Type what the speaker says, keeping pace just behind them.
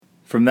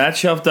From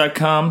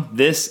thatshelf.com,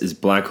 this is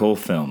Black Hole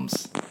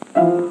Films.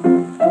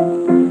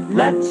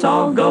 Let's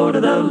all go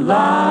to the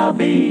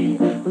lobby.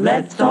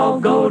 Let's all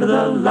go to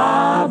the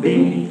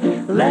lobby.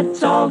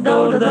 Let's all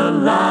go to the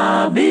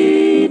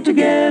lobby to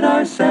get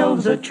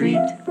ourselves a treat.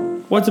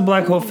 What's a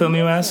black hole film,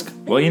 you ask?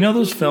 Well, you know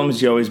those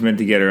films you always meant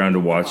to get around to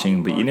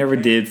watching, but you never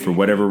did for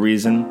whatever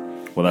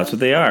reason? Well, that's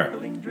what they are.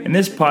 And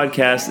this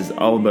podcast is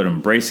all about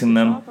embracing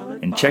them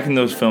and checking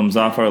those films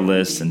off our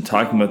lists and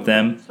talking about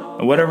them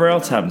and whatever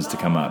else happens to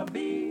come up.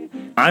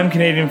 I'm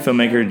Canadian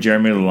filmmaker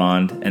Jeremy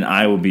Lalonde, and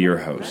I will be your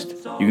host.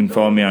 You can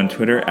follow me on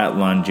Twitter at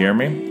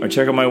LonJeremy, or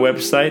check out my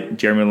website,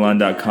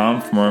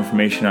 jeremylalonde.com, for more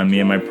information on me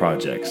and my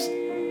projects.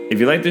 If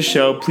you like the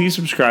show, please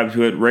subscribe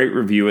to it, rate,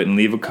 review it, and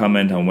leave a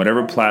comment on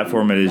whatever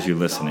platform it is you're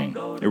listening.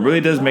 It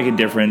really does make a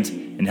difference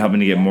in helping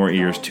to get more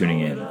ears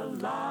tuning in.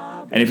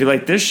 And if you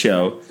like this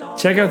show,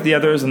 check out the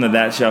others on the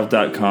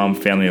thatshelf.com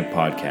family of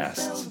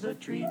podcasts.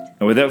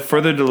 And without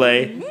further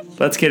delay,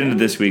 let's get into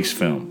this week's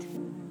film.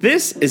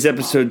 This is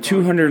episode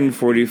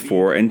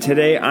 244, and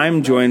today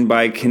I'm joined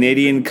by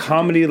Canadian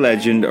comedy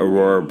legend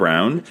Aurora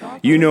Brown.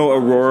 You know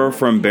Aurora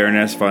from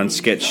Baroness von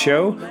Sketch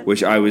Show,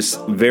 which I was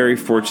very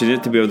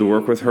fortunate to be able to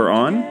work with her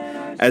on,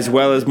 as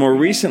well as more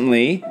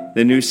recently,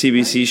 the new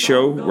CBC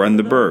show, Run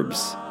the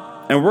Burbs.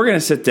 And we're going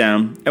to sit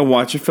down and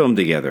watch a film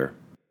together.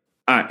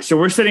 All right, so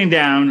we're sitting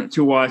down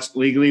to watch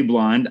Legally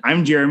Blonde.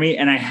 I'm Jeremy,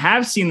 and I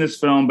have seen this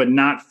film, but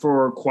not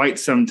for quite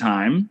some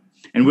time.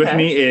 And with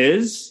me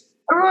is...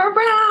 Aurora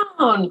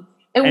Brown.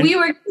 And we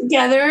were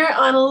together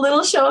on a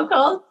little show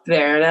called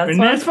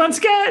Baroness von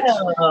Sketch.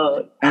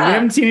 And we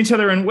haven't seen each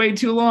other in way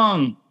too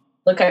long.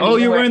 Look,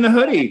 you're wearing the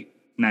hoodie.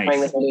 Nice.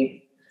 The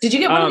hoodie. Did you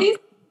get one of these?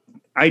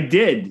 I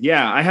did.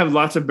 Yeah, I have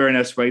lots of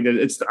Baroness swag.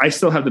 I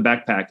still have the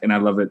backpack, and I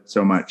love it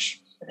so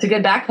much. It's a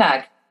good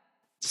backpack.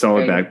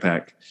 Solid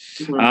backpack.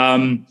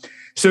 Mm-hmm.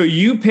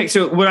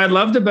 So what I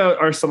loved about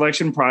our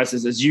selection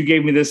process is you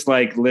gave me this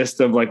list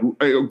of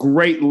a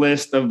great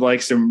list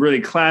of some really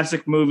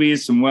classic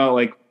movies,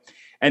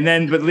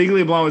 but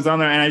Legally Blonde was on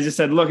there, and I just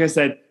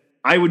said,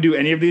 I would do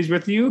any of these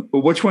with you,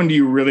 but which one do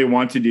you really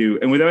want to do?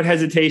 And without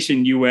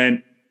hesitation, you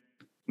went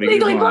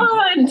Legally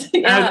Blonde.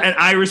 Yeah. And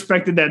I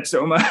respected that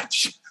so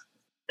much.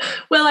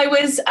 Well,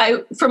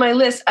 for my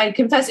list, I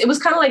confess, it was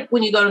kind of like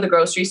when you go to the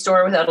grocery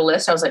store without a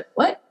list. I was like,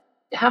 what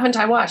haven't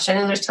I watched? I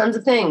know there's tons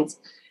of things.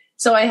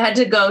 So I had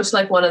to go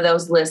to one of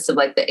those lists of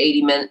the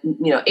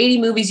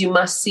 80 movies you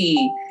must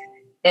see.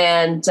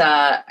 And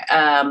I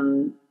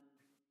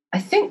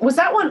think, was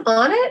that one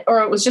on it,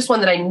 or it was just one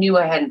that I knew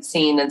I hadn't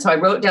seen? And so I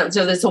wrote down,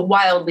 so there's a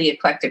wildly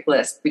eclectic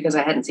list because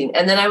I hadn't seen.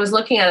 And then I was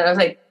looking at it, I was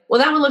like,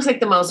 well, that one looks like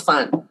the most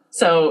fun.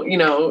 So,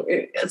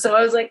 so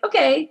I was like,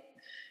 okay,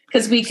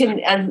 because we can,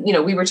 and,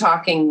 we were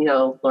talking,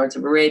 Lawrence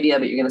of Arabia,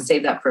 but you're going to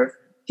save that for a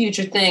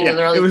future thing. Yeah,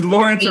 and it was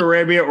Lawrence of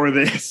Arabia or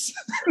this.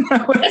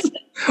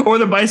 Or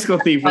The Bicycle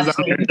Thief was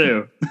on there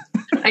too.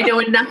 I know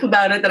enough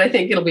about it that I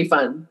think it'll be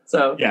fun.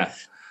 So yeah.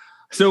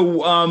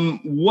 So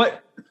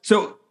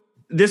So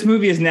this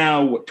movie is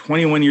now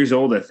 21 years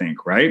old, I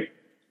think, right?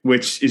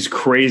 Which is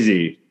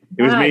crazy.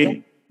 It was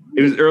made.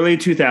 It was early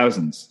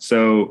 2000s.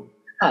 So,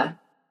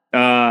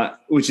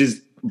 which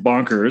is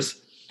bonkers.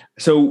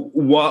 So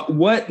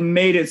what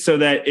made it so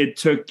that it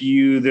took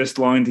you this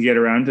long to get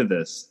around to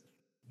this?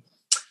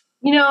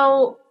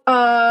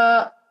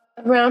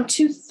 Around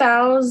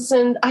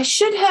 2000, I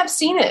should have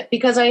seen it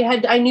because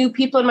I knew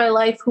people in my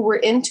life who were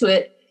into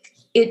it.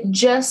 It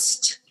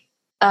just,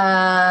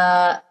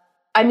 when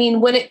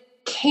it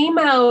came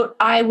out,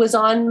 I was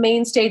on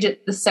main stage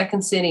at the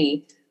Second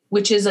City,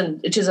 which is a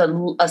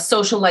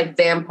social life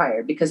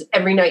vampire, because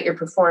every night you're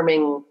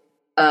performing,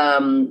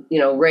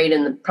 right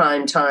in the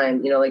prime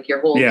time,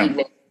 your whole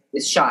evening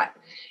is shot.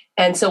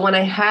 And so when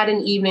I had an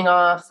evening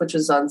off, which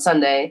was on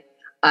Sunday,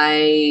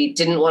 I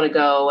didn't want to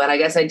go, and I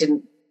guess I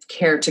didn't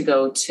care to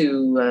go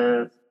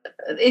to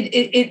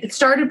it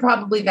started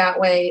probably that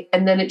way,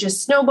 and then it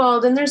just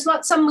snowballed. And there's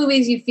some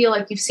movies you feel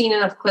like you've seen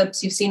enough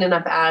clips, you've seen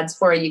enough ads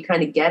for it, you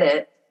kind of get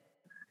it.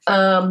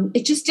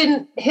 It just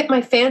didn't hit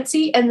my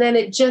fancy, and then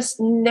it just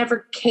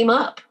never came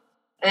up.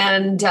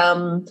 And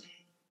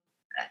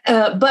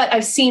but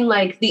I've seen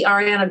the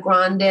Ariana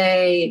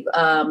Grande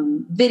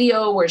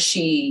video where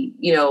she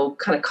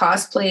kind of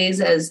cosplays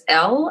as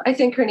Elle, I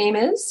think her name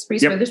is,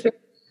 Reese Witherspoon.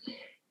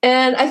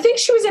 And I think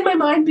she was in my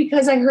mind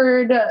because I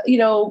heard,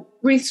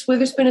 Reese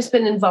Witherspoon has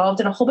been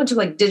involved in a whole bunch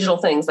of digital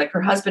things.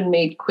 Her husband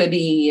made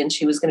Quibi, and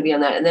she was going to be on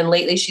that. And then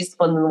lately she's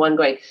the one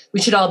going, we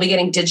should all be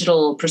getting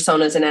digital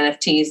personas and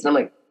NFTs. And I'm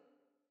like,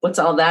 what's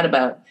all that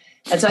about?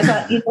 And so I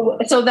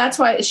thought, so that's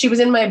why she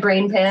was in my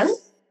brain pan.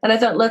 And I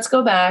thought, let's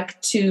go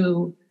back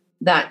to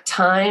that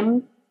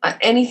time.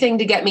 Anything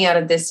to get me out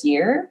of this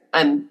year.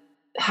 I'm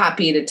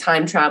happy to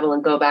time travel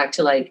and go back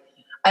to I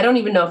don't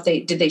even know if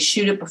did they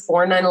shoot it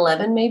before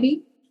 9/11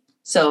 maybe?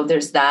 So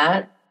there's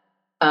that.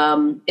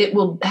 It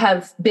will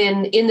have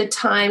been in the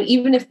time,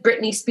 even if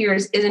Britney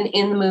Spears isn't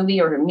in the movie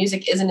or her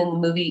music isn't in the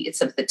movie,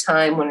 it's of the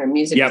time when her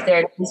music is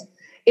there.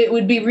 It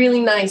would be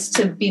really nice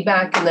to be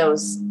back in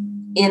those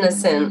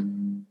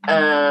innocent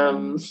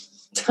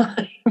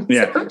time.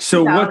 Yeah.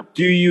 So what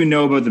do you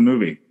know about the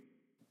movie?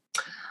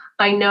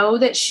 I know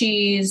that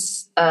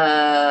she's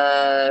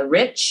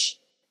rich,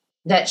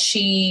 that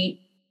she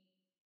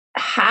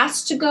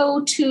has to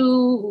go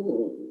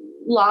to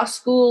law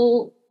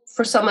school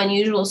for some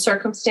unusual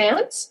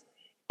circumstance.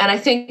 And I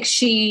think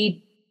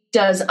she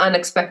does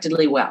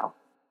unexpectedly well.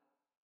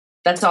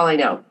 That's all I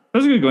know.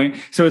 That's a good going.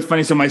 So it's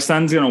funny. So my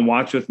son's going to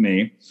watch with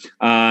me,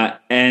 and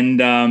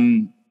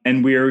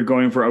we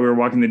were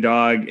walking the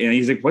dog, and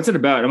he's like, "What's it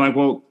about?" I'm like,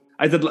 "Well,"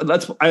 I said,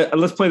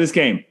 let's play this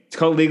game. It's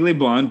called Legally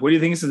Blonde. What do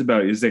you think this is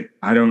about?" He's like,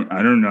 I don't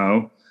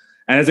know."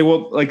 And I said,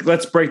 "Well, like,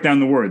 let's break down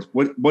the words.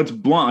 What's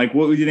blonde? Like,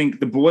 what would you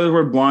think? What does the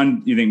word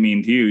blonde you think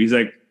mean to you?" He's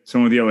like,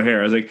 "Someone with yellow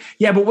hair." I was like,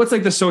 "Yeah, but what's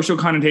like the social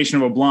connotation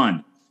of a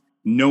blonde?"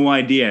 No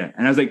idea.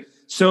 And I was like,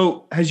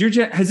 "So has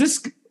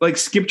this like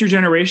skipped your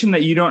generation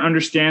that you don't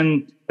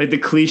understand like the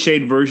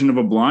cliched version of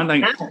a blonde?"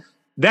 Like,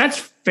 that's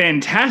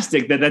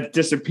fantastic that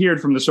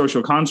disappeared from the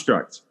social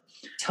construct.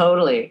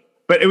 Totally.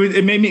 But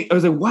it made me, I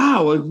was like,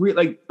 wow,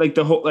 like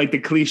the whole, like the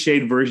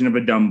cliched version of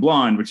a dumb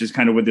blonde, which is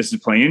kind of what this is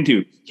playing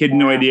into. He had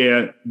no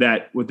idea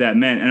what that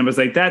meant. And I was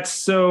like, that's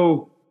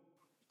so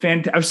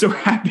fantastic. I'm so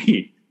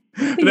happy.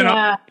 But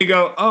then you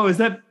go, oh, is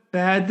that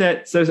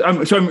bad? So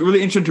I'm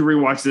really interested to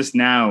rewatch this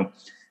now,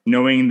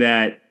 knowing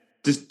that,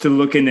 just to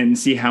look in it and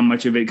see how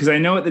much of it, because I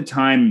know at the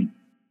time,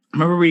 I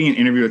remember reading an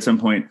interview at some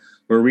point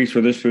where Reese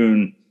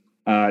Witherspoon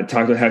talked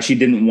about how she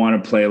didn't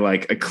want to play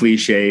like a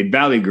cliched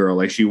Valley girl.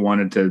 Like she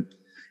wanted to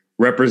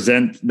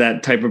represent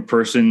that type of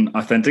person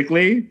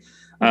authentically.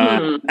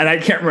 And I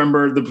can't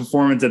remember the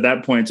performance at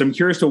that point. So I'm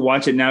curious to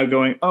watch it now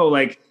going, oh,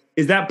 like,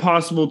 is that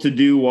possible to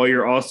do while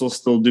you're also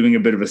still doing a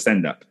bit of a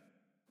stand-up?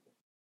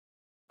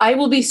 I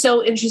will be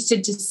so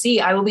interested to see.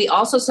 I will be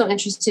also so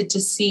interested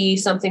to see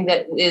something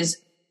that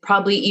is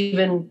probably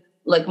even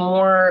like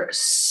more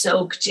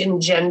soaked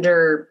in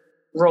gender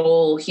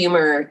role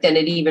humor than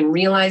it even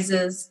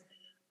realizes.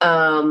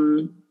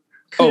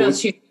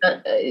 Kudos to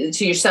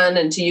your son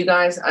and to you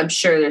guys. I'm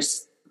sure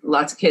there's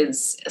lots of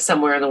kids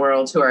somewhere in the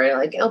world who are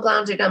like, oh,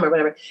 blondes are dumb or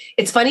whatever.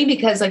 It's funny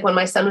because like when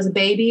my son was a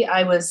baby,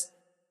 I was,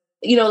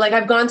 like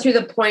I've gone through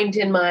the point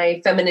in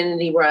my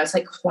femininity where I was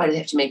like, why do they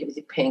have to make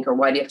everything pink, or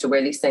why do you have to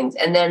wear these things?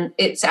 And then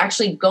it's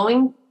actually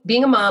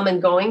being a mom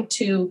and going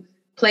to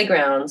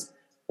playgrounds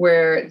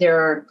where there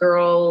are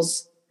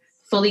girls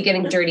fully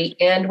getting dirty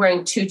and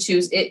wearing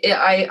tutus.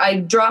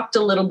 I dropped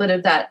a little bit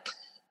of that.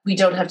 We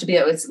don't have to be,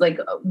 it's like,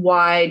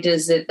 why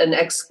does it an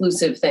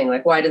exclusive thing?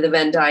 Like, why do the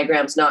Venn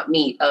diagrams not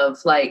meet of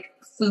like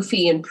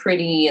foofy and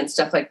pretty and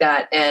stuff like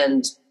that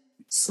and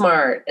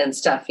smart and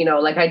stuff,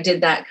 like I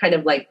did that kind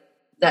of like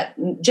that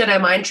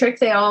Jedi mind trick.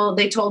 They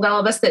told all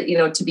of us that,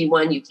 to be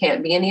one, you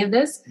can't be any of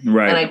this.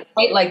 Right. And I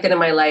quite like that in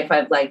my life.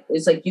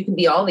 It's like, you can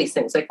be all these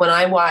things. Like when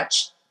I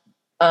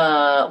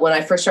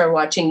first started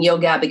watching Yo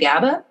Gabba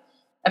Gabba,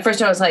 at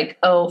first I was like,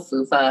 oh,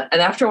 Fufa. And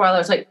after a while I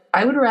was like,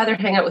 I would rather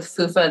hang out with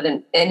Fufa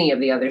than any of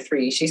the other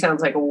three. She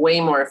sounds like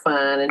way more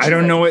fun. And I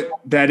don't know what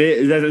that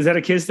is. Is that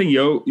a kid's thing?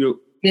 Yo.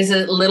 It's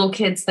a little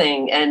kid's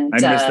thing. And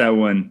I missed that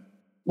one.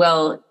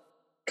 Well,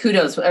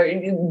 kudos.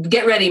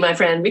 Get ready, my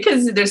friend,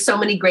 because there's so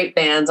many great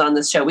bands on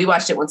this show. We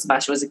watched it when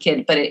Sebastian was a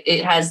kid, but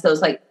it has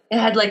those like, it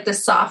had like the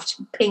soft,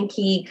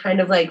 pinky kind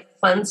of like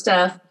fun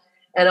stuff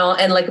and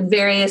like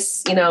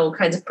various,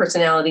 kinds of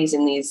personalities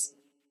in these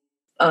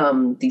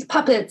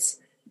puppets.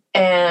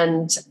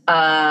 And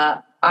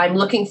I'm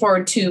looking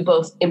forward to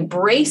both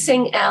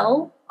embracing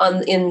Elle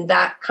in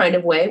that kind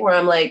of way where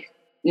I'm like,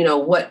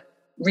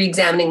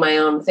 re-examining my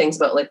own things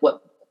about like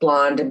what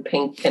blonde and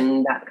pink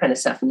and that kind of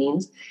stuff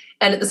means.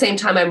 And at the same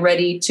time, I'm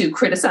ready to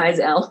criticize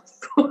Elle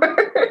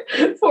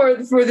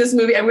for this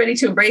movie. I'm ready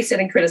to embrace it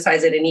and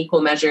criticize it in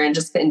equal measure and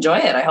just enjoy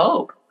it, I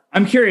hope.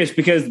 I'm curious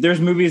because there's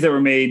movies that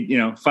were made,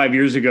 5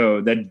 years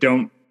ago that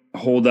don't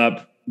hold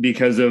up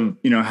because of,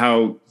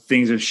 how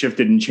things have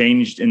shifted and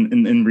changed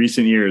in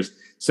recent years.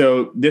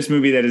 So this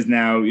movie that is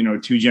now,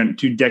 2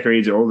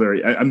 decades older,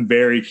 I'm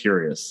very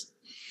curious.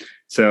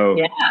 So,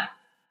 yeah.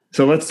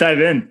 So let's dive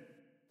in.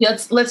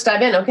 Let's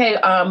dive in. Okay.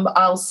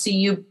 I'll see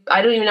you.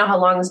 I don't even know how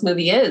long this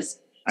movie is.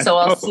 So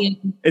I'll see.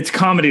 It's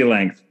comedy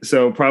length.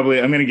 So probably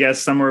I'm going to guess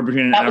somewhere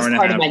between an hour and a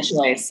half. That was part of my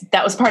choice.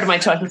 That was part of my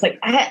choice. It's like,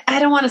 I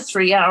don't want a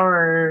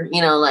 3-hour,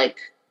 like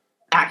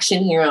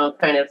action hero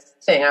kind of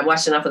thing. I've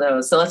watched enough of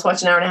those. So let's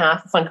watch an hour and a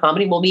half of fun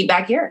comedy. We'll meet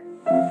back here.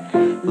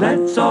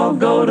 Let's all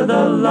go to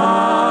the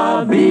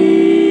lobby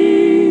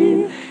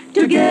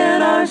to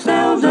get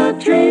ourselves a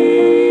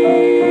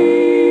treat.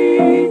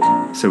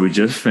 So we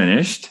just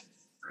finished.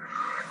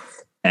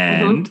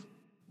 And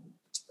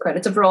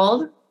credits have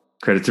rolled.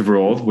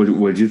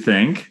 What'd you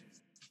think?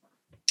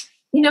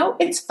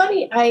 It's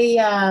funny.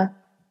 I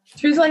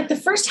through like the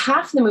first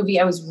half of the movie,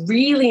 I was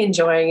really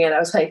enjoying it. I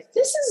was like,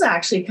 this is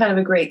actually kind of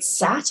a great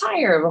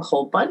satire of a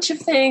whole bunch of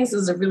things.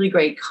 This is a really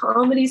great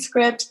comedy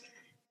script.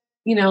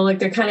 Like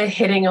they're kind of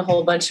hitting a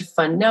whole bunch of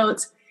fun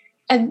notes.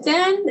 And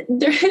then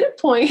they're at a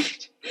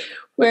point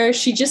where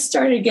she just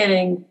started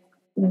getting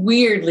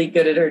weirdly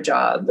good at her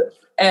job.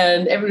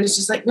 And everyone's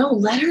just like, no,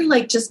 let her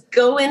like just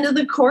go into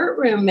the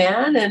courtroom,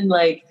 man. And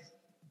like,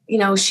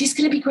 she's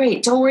going to be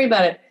great. Don't worry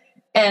about it.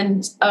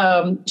 And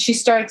she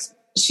starts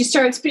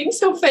being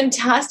so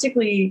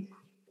fantastically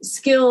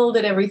skilled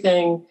at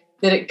everything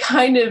that it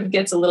kind of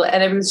gets a little,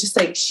 and everyone's just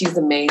like, she's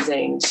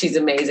amazing. She's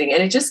amazing.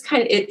 And it just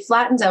it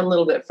flattens out a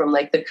little bit from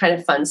like the kind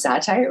of fun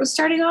satire it was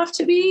starting off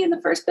to be in the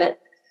first bit.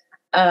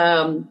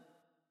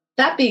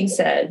 That being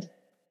said,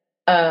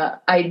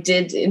 I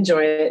did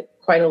enjoy it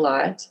quite a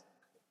lot.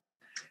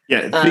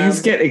 Yeah, things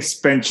get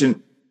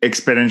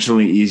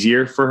exponentially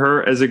easier for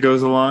her as it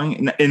goes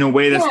along in a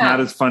way that's not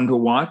as fun to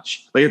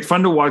watch. Like, it's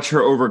fun to watch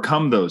her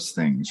overcome those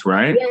things,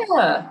 right?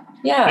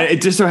 Yeah. And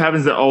it just so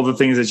happens that all the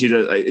things that she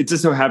does, it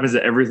just so happens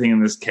that everything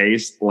in this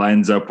case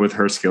lines up with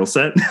her skill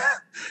set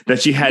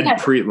that she had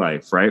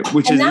pre-life, right?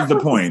 Which is the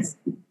point.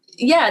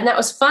 Yeah, and that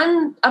was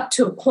fun up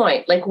to a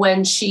point. Like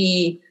when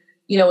she,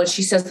 when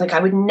she says like, I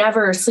would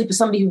never sleep with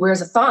somebody who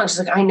wears a thong. She's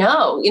like, I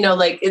know,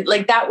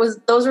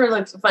 those were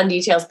like fun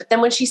details. But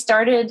then when she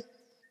started,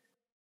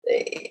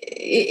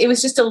 it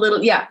was just a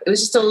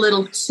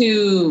little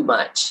too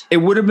much. It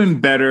would have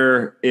been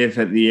better if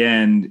at the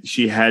end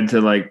she had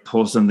to like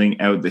pull something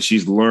out that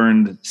she's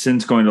learned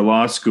since going to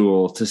law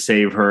school to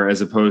save her, as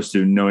opposed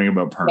to knowing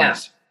about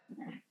perms.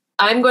 Yeah.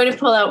 I'm going to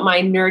pull out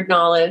my nerd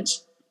knowledge.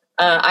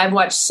 I've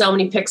watched so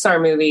many Pixar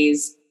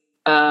movies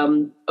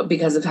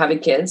because of having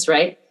kids,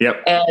 right?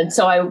 Yep. And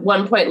so I at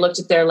one point looked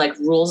at their like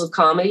rules of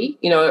comedy,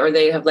 or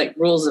they have like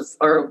rules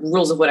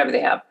of whatever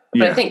they have.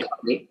 But I think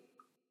comedy.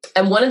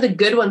 And one of the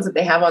good ones that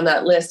they have on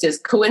that list is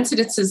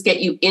coincidences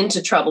get you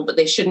into trouble, but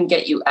they shouldn't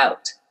get you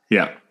out.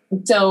 Yeah.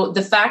 So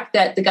the fact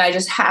that the guy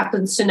just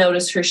happens to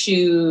notice her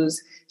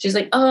shoes, she's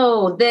like,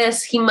 oh,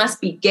 he must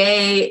be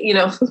gay.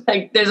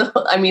 Like there's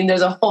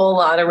a whole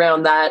lot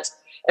around that.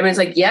 I mean, it's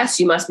like, yes,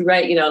 you must be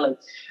right.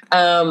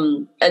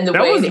 And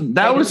the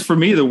that was for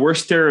me, the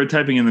worst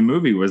stereotyping in the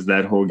movie was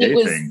that whole gay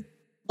thing.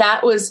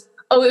 It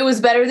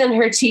was better than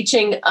her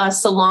teaching a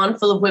salon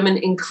full of women,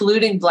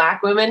 including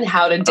Black women,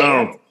 how to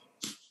dance. Oh.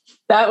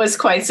 That was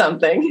quite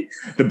something.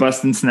 The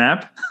bust and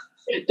snap.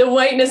 The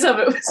whiteness of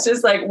it was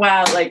just like,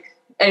 wow. Like,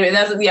 anyway,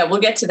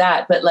 we'll get to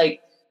that. But like,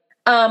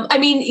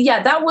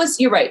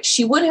 you're right.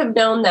 She would have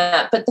known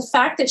that. But the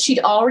fact that she'd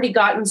already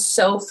gotten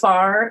so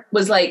far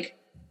was like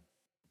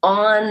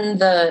on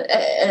the,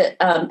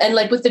 and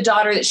like with the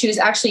daughter, that she was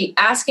actually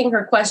asking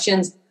her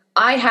questions.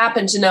 I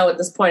happen to know at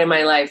this point in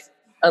my life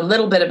a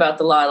little bit about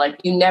the law. Like,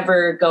 you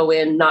never go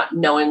in not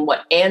knowing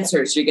what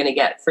answers you're going to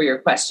get for your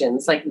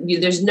questions. Like,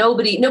 there's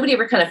nobody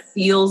ever kind of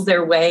feels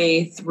their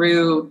way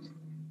through,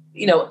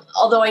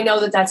 although I know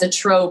that that's a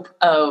trope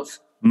of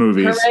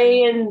movies.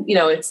 And,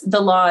 it's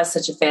the law is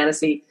such a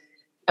fantasy.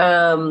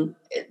 And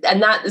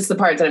that is the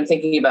part that I'm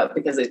thinking about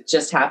because it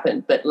just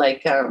happened. But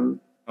like,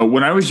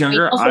 when I was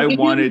younger, I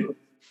wanted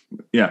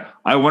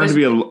to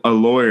be a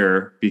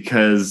lawyer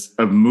because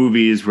of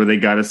movies where they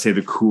got to say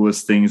the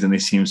coolest things and they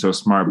seem so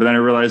smart. But then I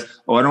realized,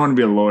 I don't want to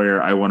be a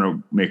lawyer. I want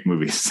to make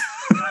movies.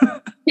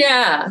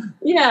 Yeah.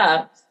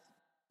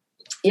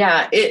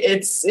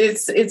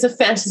 It's a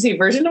fantasy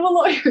version of a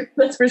lawyer.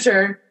 That's for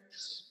sure.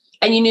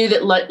 And you knew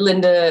that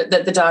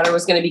that the daughter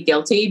was going to be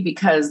guilty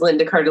because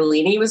Linda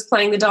Cardellini was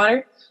playing the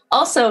daughter.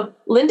 Also,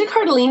 Linda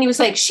Cardellini was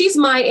like, she's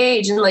my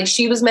age, and like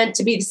she was meant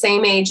to be the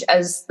same age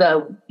as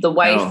the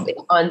wife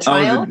on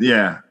trial.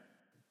 Yeah.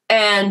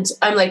 And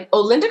I'm like,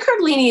 Linda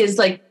Cardellini is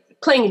like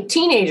playing a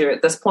teenager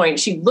at this point.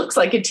 She looks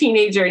like a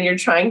teenager, and you're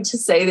trying to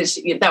say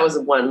that was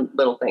one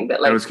little thing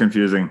that like that was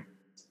confusing.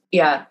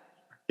 Yeah.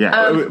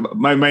 Yeah.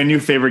 My new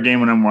favorite game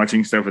when I'm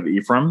watching stuff with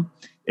Ephraim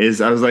is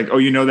I was like,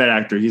 you know that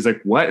actor? He's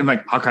like, what? I'm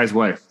like, Hawkeye's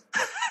wife.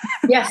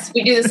 Yes,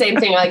 we do the same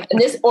thing. Like,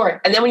 and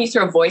then when you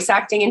throw voice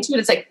acting into it,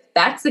 it's like,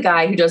 that's the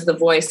guy who does the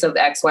voice of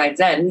X, Y, and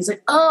Z. And he's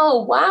like,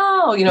 oh,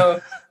 wow.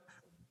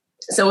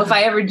 So if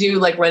I ever do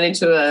like run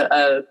into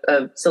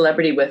a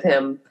celebrity with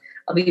him,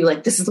 I'll be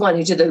like, this is the one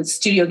who did the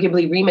Studio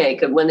Ghibli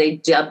remake of when they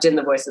dubbed in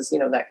the voices,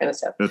 that kind of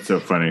stuff. That's so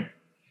funny.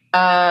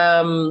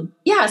 But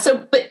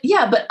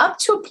up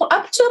to a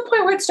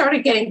point where it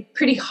started getting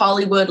pretty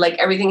Hollywood, like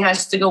everything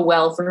has to go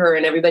well for her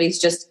and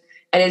everybody's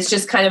and it's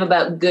just kind of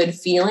about good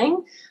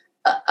feeling.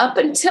 Up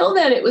until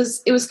then, it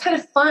was kind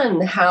of fun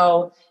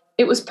how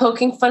it was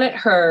poking fun at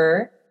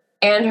her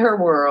and her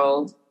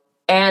world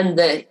and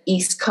the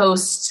East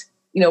Coast,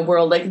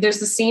 world. Like there's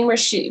the scene where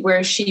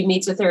she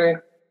meets with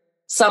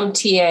some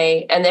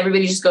TA and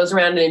everybody just goes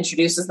around and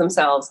introduces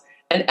themselves.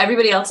 And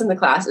everybody else in the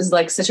class is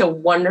like such a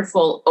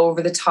wonderful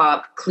over the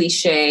top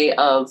cliche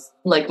of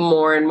like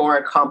more and more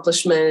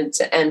accomplishment.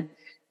 And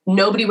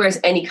nobody wears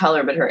any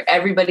color but her.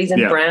 Everybody's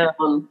in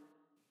brown,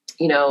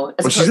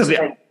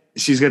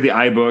 she's got the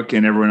iBook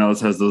and everyone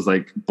else has those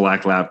like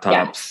black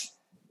laptops.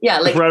 Yeah.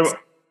 Like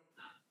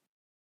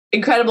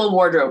incredible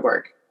wardrobe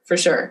work for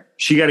sure.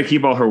 She got to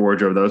keep all her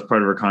wardrobe. That was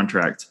part of her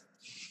contract.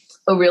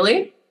 Oh,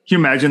 really? Can you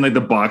imagine like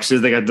the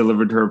boxes that got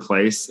delivered to her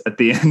place at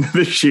the end of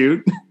the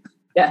shoot?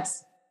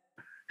 Yes.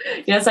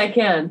 Yes, I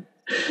can.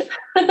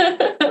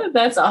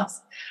 That's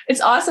awesome.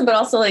 It's awesome. But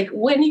also like,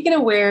 when are you going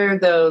to wear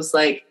those,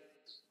 like,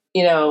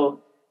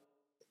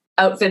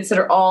 outfits that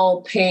are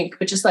all pink,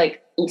 but just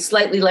like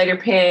slightly lighter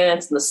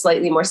pants and the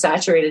slightly more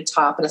saturated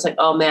top. And it's like,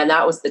 oh man,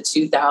 that was the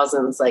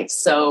 2000s. Like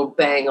so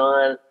bang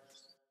on.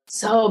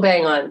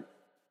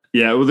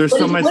 Yeah. Well, there's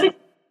so much,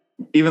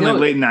 even like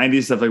late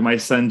 90s stuff, like my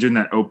son doing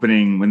that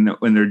opening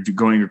when they're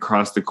going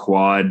across the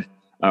quad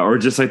or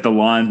just like the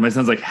lawns. My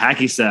son's like,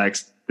 hacky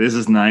sacks. This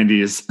is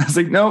 90s. I was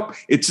like, nope,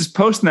 it's just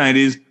post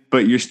 90s,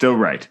 but you're still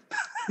right.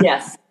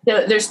 Yes.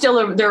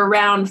 They're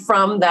around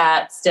from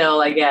that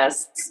still, I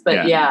guess.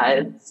 But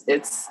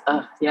it's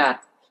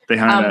They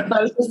hung but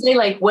I was gonna say,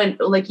 like, when,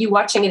 like, you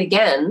watching it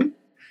again,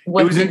 it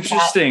was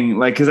interesting,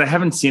 like, because I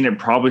haven't seen it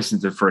probably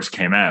since it first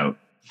came out.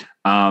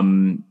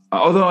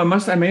 Although I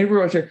may have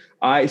rewatched it.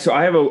 I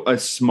have a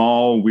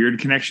small weird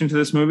connection to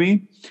this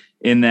movie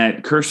in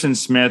that Kirsten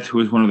Smith, who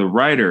was one of the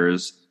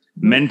writers,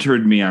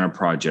 mentored me on a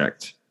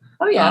project.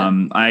 Oh yeah.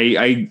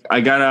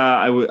 I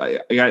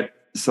got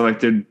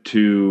selected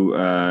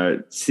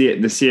to see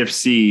it. The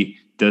CFC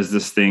does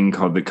this thing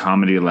called the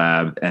Comedy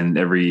Lab, and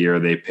every year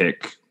they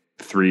pick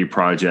 3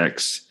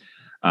 projects,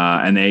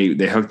 and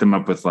they hook them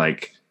up with,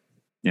 like,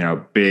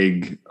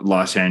 big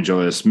Los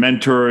Angeles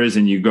mentors,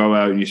 and you go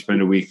out and you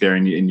spend a week there,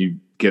 and you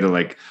get to,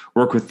 like,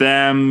 work with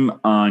them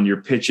on your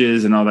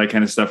pitches and all that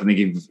kind of stuff, and they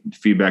give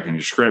feedback on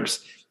your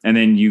scripts, and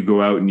then you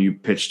go out and you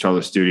pitch to all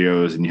the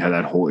studios, and you have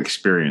that whole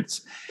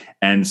experience.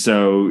 And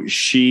so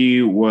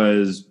she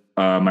was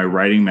my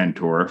writing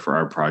mentor for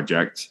our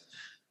project,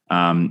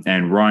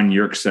 and Ron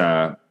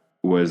Yerxa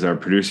was our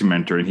producing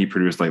mentor, and he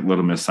produced like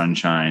Little Miss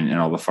Sunshine and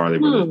all the Farley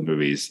Brothers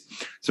movies.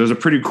 So it was a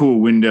pretty cool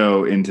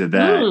window into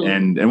that.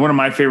 And one of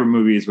my favorite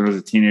movies when I was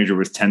a teenager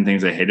was 10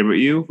 Things I Hate About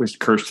You, which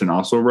Kirsten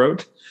also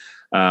wrote.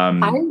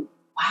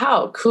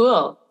 Wow,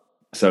 cool.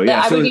 So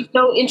yeah, I would be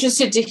so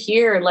interested to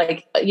hear,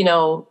 like,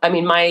 I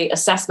mean, my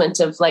assessment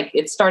of, like,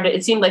 it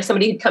seemed like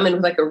somebody had come in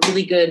with like a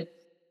really good,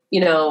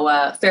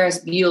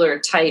 Ferris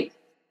Bueller type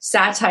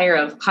satire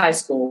of high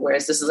school,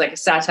 whereas this is like a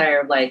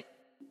satire of, like,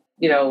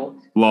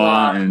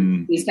 law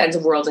and these kinds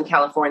of worlds in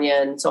California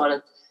and so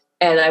on.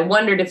 And I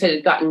wondered if it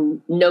had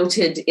gotten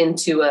noted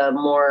into a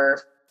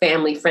more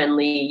family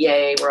friendly,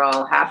 yay, we're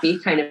all happy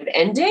kind of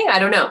ending. I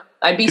don't know.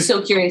 I'd be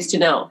so curious to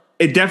know.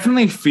 It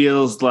definitely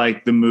feels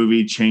like the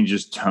movie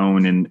changes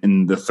tone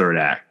in the third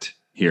act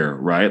here,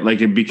 right?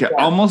 Like it becomes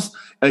almost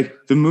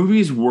like the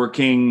movie's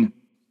working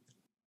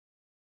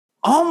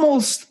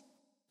almost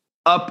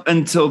up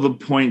until the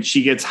point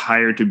she gets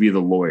hired to be the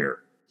lawyer.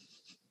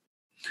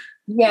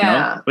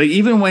 Yeah. Like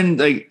even when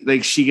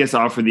like she gets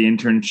offered the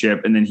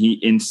internship and then he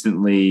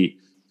instantly,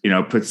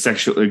 puts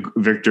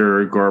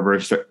Victor Garber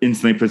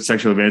instantly puts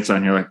sexual advance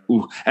on. You're like,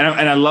 ooh. And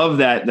I love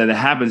that it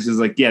happens. It's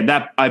like,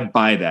 that I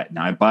buy that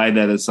now. I buy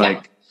that. It's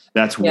like,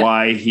 that's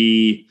why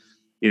he,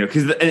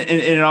 cause and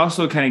it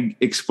also kind of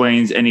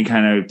explains any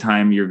kind of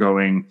time you're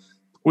going,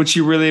 would she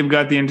really have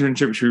got the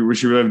internship? Would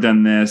she really have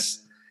done this?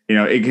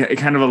 It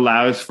kind of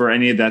allows for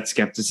any of that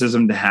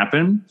skepticism to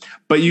happen,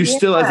 but you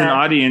still, as an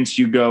audience,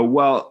 you go,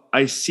 well,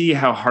 I see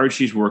how hard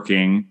she's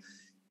working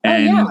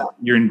and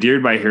you're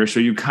endeared by her. So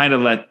you kind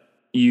of let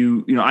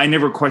I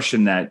never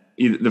questioned that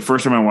the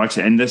first time I watched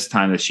it and this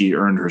time that she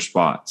earned her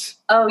spots.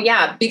 Oh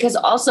yeah. Because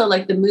also,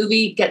 like, the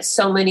movie gets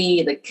so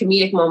many like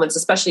comedic moments,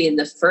 especially in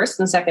the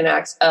first and second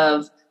acts,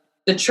 of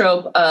the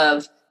trope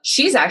of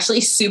she's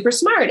actually super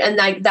smart, and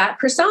like that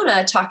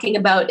persona talking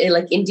about it,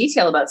 like, in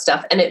detail about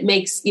stuff. And it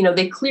makes,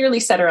 they clearly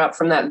set her up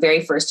from that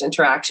very first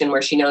interaction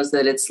where she knows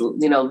that it's,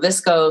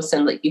 viscose,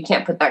 and like, you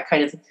can't put that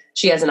kind of,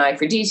 she has an eye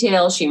for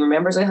detail. She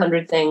remembers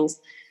 100 things.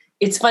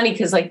 It's funny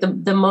because, like,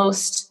 the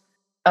most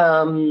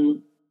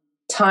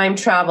time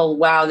travel,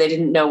 wow, they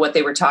didn't know what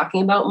they were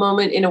talking about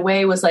moment in a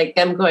way was like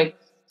them going,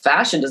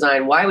 fashion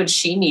design, why would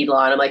she need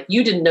law? And I'm like,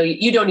 you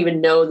don't even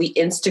know the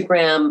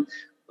Instagram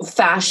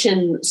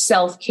fashion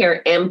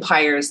self-care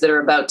empires that are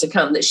about to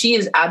come. That she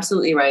is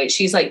absolutely right.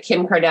 She's like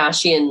Kim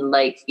Kardashian,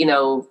 like,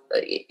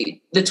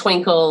 the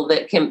twinkle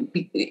that Kim,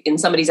 in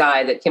somebody's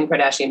eye, that Kim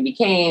Kardashian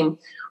became.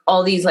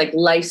 All these like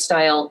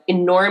lifestyle,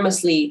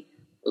 enormously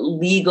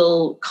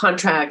legal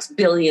contracts,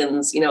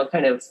 billions,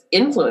 kind of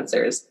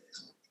influencers.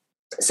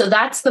 So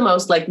that's the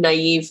most like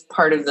naive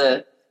part of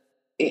the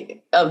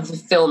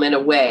film in a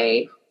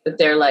way, that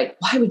they're like,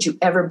 why would you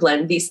ever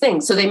blend these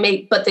things? So they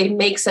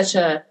make such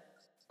a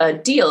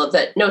deal of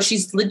that. No,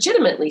 she's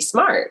legitimately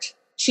smart.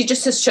 She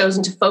just has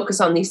chosen to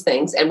focus on these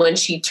things. And when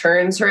she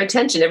turns her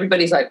attention,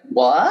 everybody's like,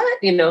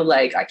 what?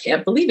 Like, I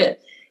can't believe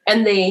it.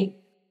 And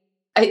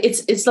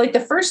it's like the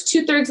first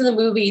 2/3 of the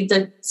movie,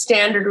 the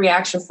standard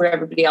reaction for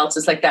everybody else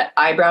is like that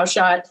eyebrow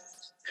shot.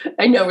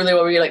 I know really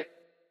well where you're like,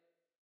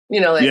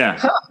 like, yeah.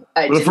 Huh,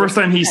 well, the first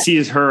time he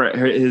sees her,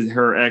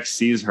 her ex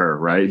sees her,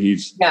 right?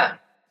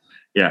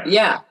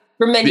 Yeah.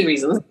 For many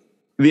reasons.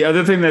 The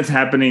other thing that's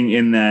happening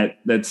in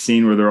that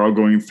scene where they're all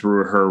going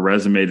through her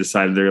resume,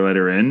 decided they're let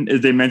her in,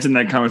 is they mentioned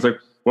that comment. It's like,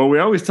 well, we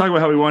always talk about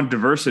how we want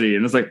diversity.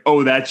 And it's like,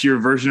 oh, that's your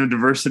version of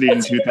diversity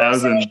in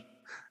 2000.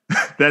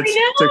 That's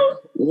like,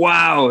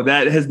 wow,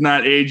 that has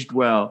not aged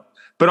well.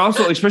 But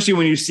also, especially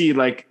when you see,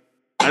 like,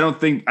 I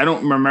don't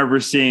remember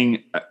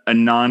seeing a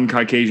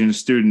non-Caucasian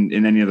student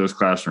in any of those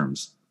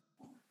classrooms.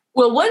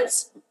 Well,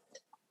 once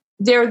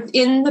they're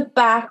in the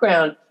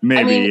background,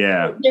 Maybe,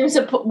 yeah. There's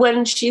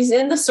when she's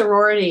in the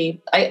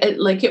sorority, I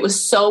like it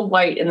was so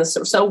white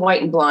so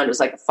white and blonde. It was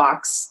like a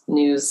Fox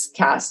News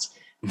cast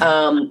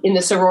in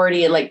the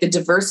sorority, and like the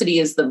diversity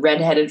is the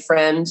redheaded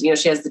friend. You know,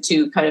 she has the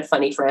two kind of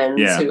funny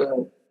friends who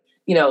are,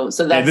 you know,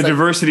 so that's the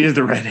diversity is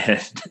the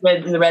redhead.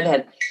 The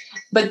redhead.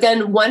 But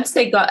then once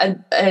they got,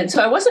 and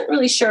so I wasn't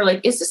really sure, like,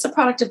 is this a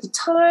product of the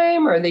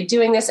time or are they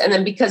doing this? And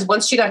then because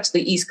once she got to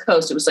the East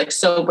Coast, it was like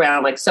so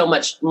brown, like so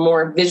much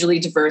more visually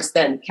diverse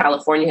than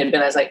California had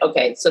been. I was like,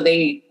 okay, so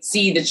they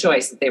see the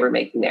choice that they were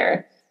making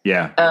there.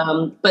 Yeah.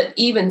 But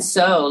even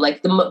so,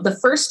 like the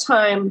first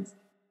time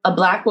a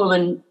Black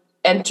woman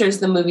enters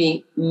the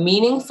movie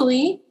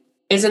meaningfully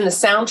is in the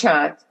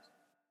soundtrack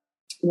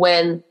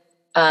when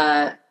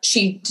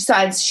she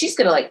decides she's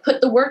going to like put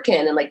the work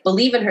in and like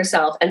believe in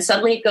herself. And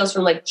suddenly it goes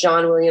from like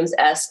John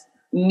Williams-esque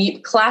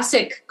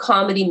classic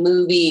comedy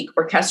movie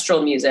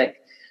orchestral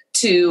music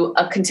to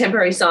a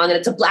contemporary song. And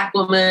it's a Black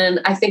woman.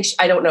 I think,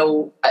 I don't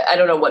know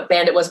what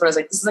band it was, but I was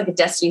like, this is like a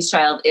Destiny's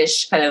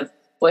Child-ish kind of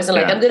voice. I'm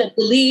like, I'm going to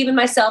believe in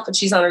myself. And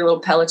she's on her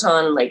little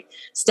Peloton and like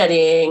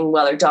studying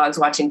while her dog's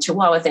watching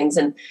Chihuahua things.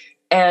 And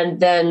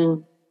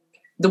then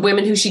the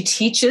women who she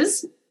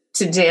teaches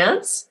to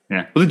dance.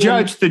 Yeah. Well,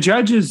 the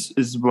judge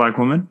is a Black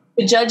woman.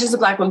 The judge is a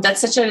Black woman. That's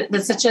such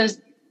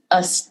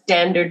a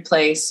standard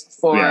place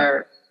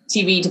for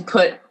TV to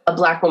put a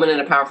Black woman in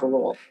a powerful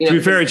role. You know, to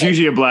be fair, it's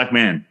usually a Black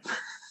man.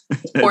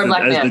 Or a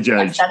Black man. The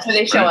judge. That's where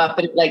they show up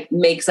and it like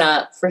makes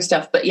up for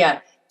stuff. But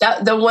yeah,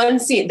 that the one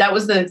scene that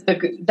was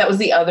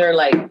the other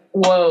like,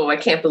 whoa, I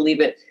can't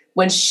believe it.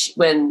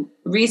 When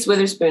Reese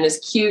Witherspoon, as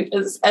cute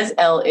as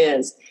Elle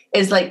is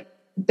like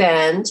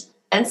bend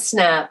and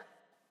snap.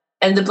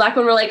 And the Black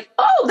women were like,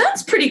 oh,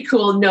 that's pretty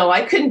cool. No,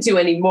 I couldn't do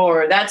any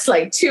more. That's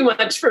like too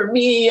much for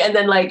me. And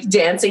then like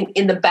dancing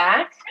in the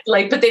back,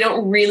 like, but they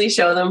don't really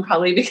show them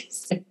probably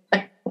because they're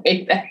like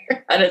way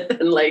better at it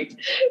than like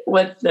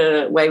what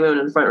the white women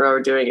in the front row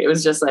are doing. It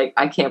was just like,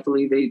 I can't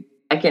believe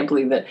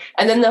that.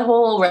 And then the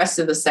whole rest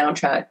of the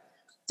soundtrack,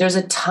 there's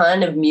a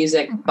ton of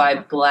music by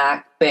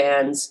Black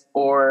bands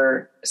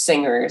or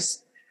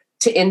singers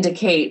to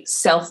indicate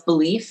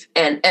self-belief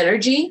and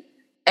energy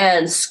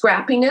and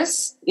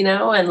scrappiness, you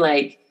know, and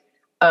like,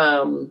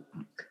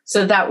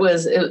 so that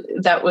was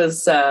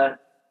a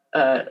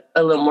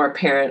little more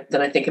apparent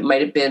than I think it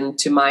might have been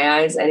to my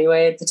eyes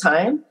anyway at the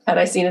time. Had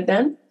I seen it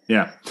then?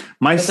 Yeah.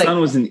 My son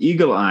was an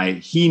eagle eye.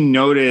 He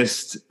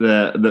noticed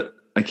the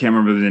I can't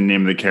remember the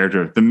name of the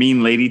character, the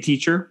mean lady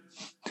teacher.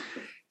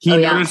 He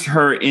noticed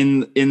her in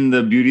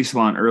the beauty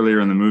salon earlier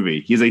in the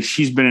movie. He's like,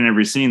 she's been in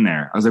every scene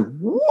there. I was like,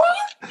 what?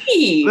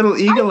 Little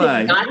eagle eye.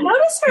 I did not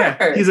notice her.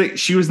 Yeah. He's like,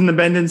 she was in the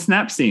bend and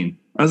snap scene.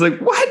 I was like,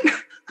 what?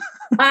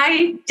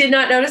 I did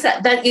not notice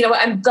that. That, you know,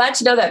 I'm glad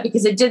to know that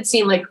because it did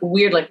seem like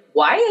weird. Like,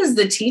 why is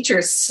the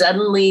teacher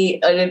suddenly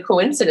a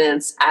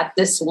coincidence at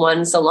this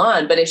one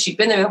salon? But if she'd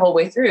been there the whole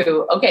way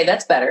through, okay,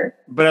 that's better.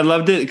 But I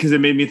loved it because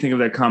it made me think of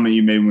that comment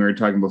you made when we were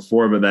talking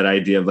before about that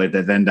idea of like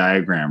that Venn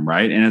diagram,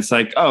 right? And it's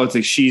like, oh, it's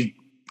like she's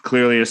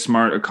clearly a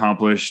smart,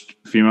 accomplished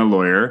female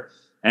lawyer.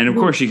 And of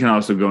course, she can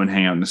also go and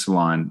hang out in the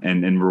salon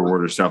and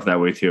reward herself that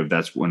way too, if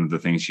that's one of the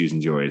things she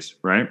enjoys,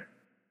 right?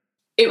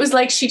 It was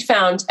like she'd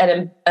found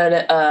an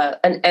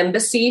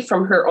embassy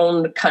from her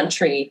own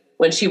country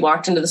when she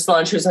walked into the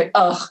salon. She was like,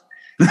 "Oh,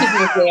 people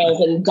with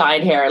nails and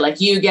dyed hair, like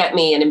you get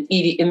me." And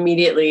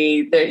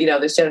immediately,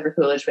 there's Jennifer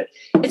Coolidge. But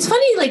it's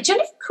funny, like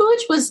Jennifer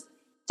Coolidge was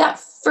that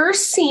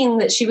first scene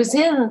that she was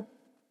in.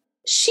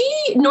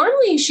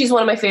 Normally she's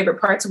one of my favorite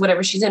parts of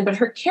whatever she's in, but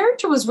her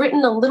character was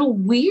written a little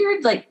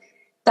weird. Like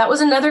that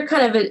was another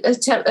kind of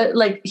attempt,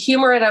 like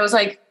humor, and I was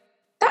like,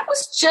 that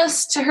was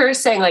just her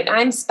saying like,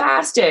 I'm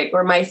spastic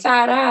or my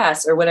fat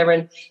ass or whatever.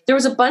 And there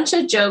was a bunch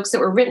of jokes that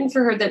were written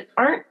for her that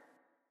aren't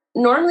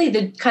normally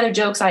the kind of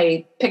jokes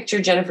I picture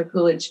Jennifer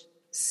Coolidge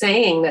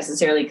saying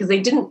necessarily, because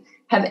they didn't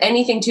have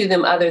anything to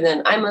them other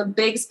than I'm a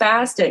big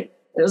spastic.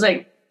 It was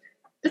like,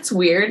 that's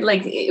weird.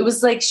 Like, it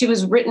was like she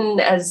was written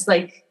as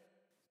like,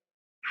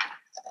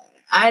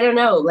 I don't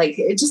know, like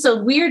just a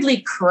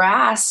weirdly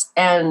crass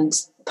and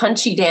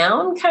punchy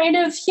down kind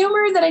of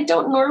humor that I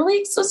don't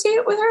normally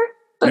associate with her.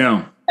 But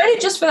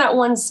credit just for that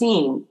one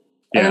scene.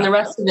 And then the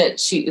rest of it,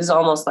 she is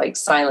almost like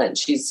silent.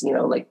 She's,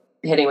 like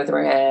hitting with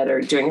her head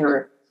or doing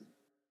her.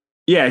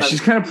 Yeah,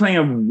 she's kind of playing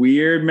a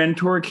weird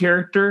mentor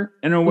character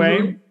in a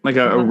way, like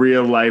a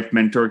real life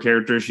mentor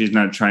character. She's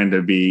not trying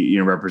to be,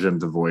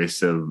 represent the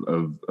voice of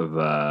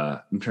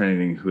I'm trying to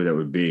think who that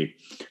would be.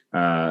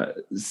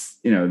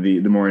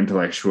 The more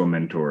intellectual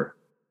mentor.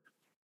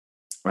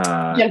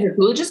 Jennifer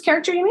Coolidge's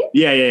character, you mean?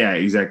 Yeah,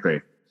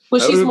 exactly. Well,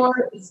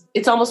 she's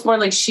it's almost more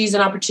like she's an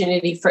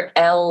opportunity for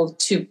Elle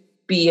to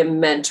be a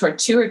mentor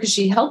to her because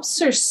she helps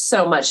her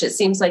so much. It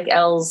seems like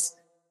Elle's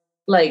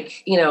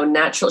like,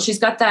 natural. She's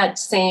got that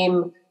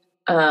same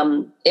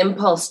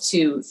impulse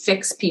to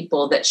fix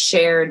people that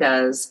Cher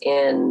does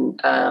in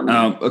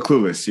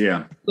Clueless,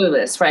 yeah.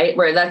 Clueless, right?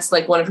 Where that's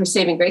like one of her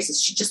saving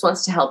graces. She just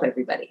wants to help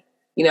everybody,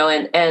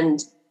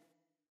 and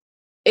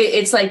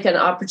it's like an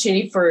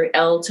opportunity for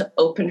Elle to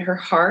open her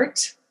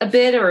heart a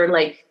bit, or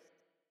like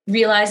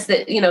realize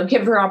that,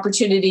 give her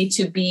opportunity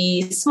to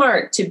be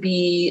smart, to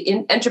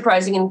be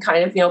enterprising, and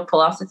kind of,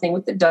 pull off the thing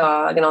with the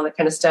dog and all that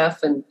kind of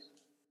stuff. And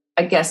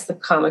I guess the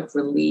comic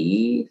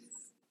relief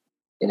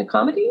in a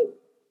comedy.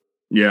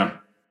 Yeah.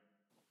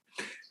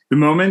 The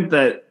moment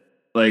that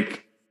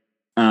like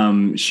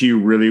she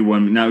really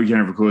won, not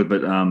Jennifer Coolidge,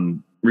 but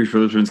Reese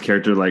Witherspoon's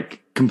character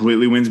like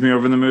completely wins me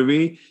over in the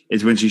movie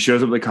is when she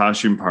shows up at the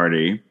costume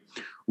party,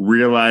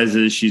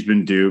 realizes she's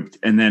been duped,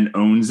 and then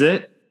owns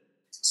it.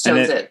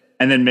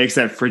 And then makes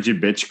that frigid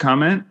bitch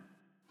comment.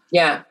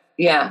 Yeah.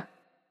 Yeah.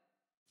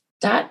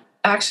 That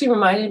actually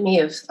reminded me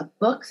of a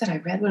book that I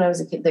read when I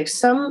was a kid. There's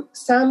some,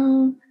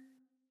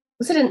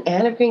 was it an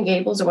Anne of Green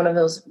Gables or one of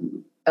those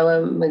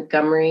Ella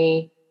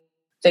Montgomery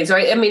things,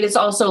 right? I mean, it's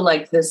also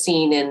like the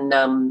scene in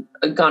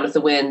Gone with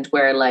the Wind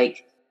where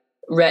like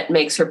Rhett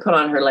makes her put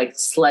on her like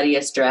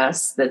sluttiest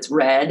dress that's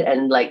red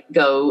and like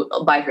go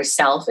by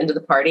herself into the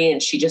party,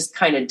 and she just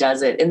kind of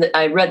does it. And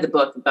I read the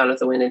book Gone with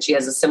the Wind, and she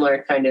has a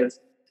similar kind of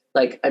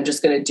like, I'm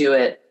just going to do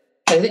it.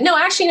 No,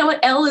 actually, you know what?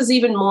 Elle is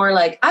even more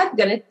like, I'm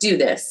going to do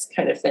this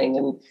kind of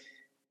thing.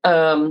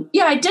 And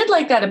yeah, I did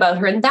like that about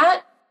her. And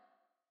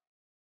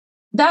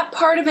that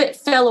part of it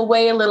fell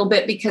away a little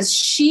bit because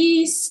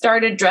she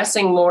started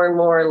dressing more and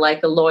more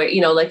like a lawyer,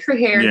 like her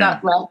hair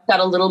got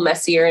a little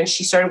messier, and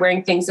she started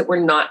wearing things that were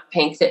not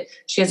pink. That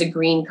she has a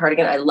green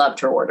cardigan. I loved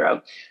her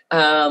wardrobe.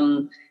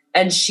 And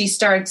she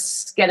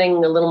starts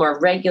getting a little more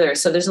regular.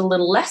 So there's a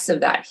little less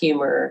of that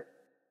humor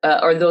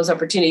or those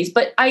opportunities.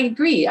 But I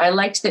agree. I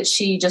liked that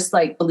she just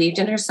like believed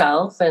in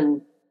herself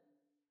and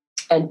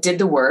did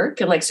the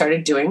work and like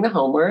started doing the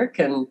homework.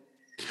 And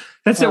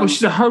that's it. Well,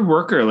 she's a hard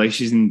worker. Like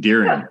she's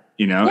endearing,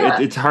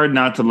 it's hard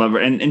not to love her.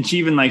 And she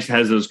even like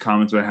has those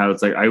comments about how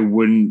it's like, I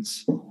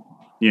wouldn't,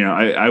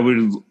 I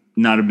would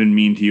not have been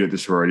mean to you at the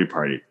sorority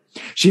party.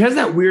 She has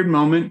that weird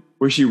moment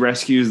where she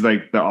rescues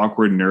like the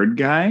awkward nerd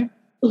guy.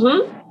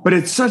 Mm-hmm. But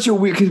it's such a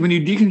weird, because when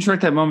you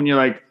deconstruct that moment, you're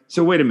like,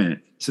 so wait a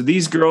minute. So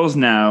these girls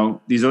now,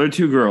 these other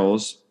two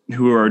girls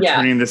who are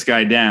turning this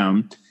guy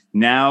down,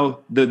 now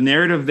the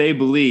narrative they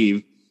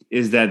believe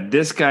is that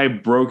this guy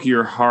broke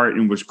your heart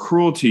and was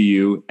cruel to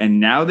you, and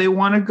now they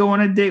want to go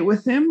on a date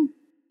with him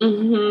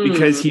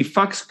because he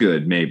fucks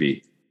good,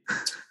 maybe.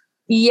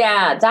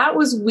 Yeah, that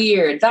was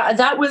weird.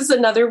 That was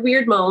another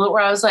weird moment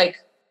where I was like,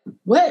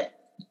 what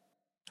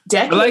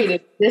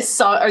decade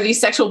are these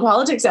sexual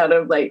politics out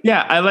of? Like,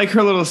 yeah, I like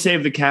her little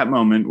save the cat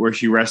moment where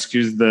she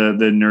rescues the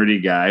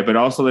nerdy guy, but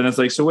also then it's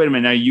like, so wait a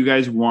minute, now you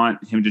guys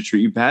want him to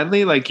treat you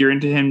badly? Like you're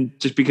into him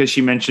just because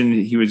she mentioned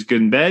he was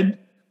good in bed?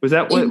 Was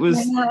that what it was?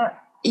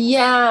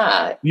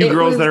 Yeah. You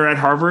girls that are at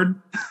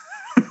Harvard?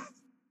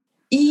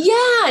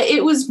 Yeah,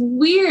 it was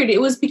weird.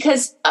 It was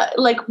because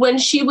like when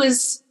she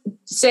was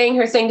saying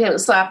her thing to him,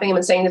 slapping him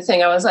and saying the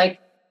thing, I was like,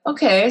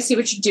 okay, I see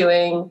what you're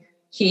doing.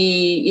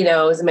 He,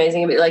 is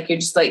amazing. Like you're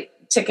just like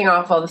ticking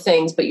off all the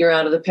things, but you're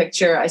out of the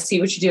picture. I see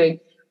what you're doing.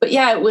 But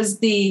yeah, it was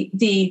the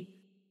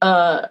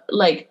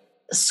like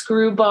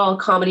screwball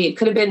comedy. It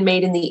could have been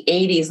made in the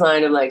 80s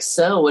line of like,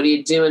 so what are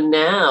you doing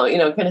now?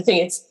 Kind of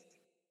thing.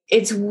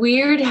 It's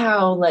weird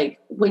how like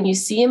when you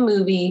see a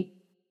movie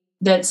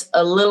that's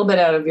a little bit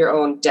out of your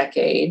own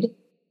decade,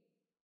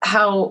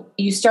 how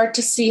you start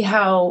to see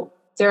how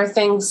there are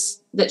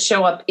things that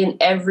show up in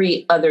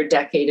every other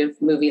decade of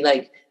movie.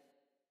 Like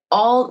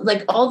all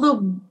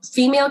the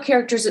female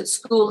characters at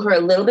school who are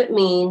a little bit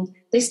mean,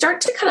 they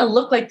start to kind of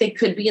look like they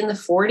could be in the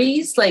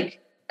 40s.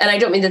 Like, and I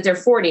don't mean that they're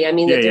 40. I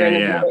mean that they're in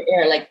the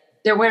era. Like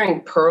they're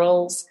wearing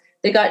pearls.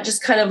 They got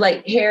just kind of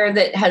like hair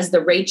that has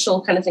the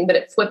Rachel kind of thing, but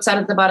it flips out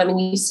at the bottom,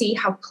 and you see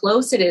how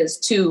close it is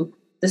to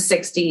the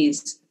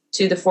 60s,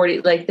 to the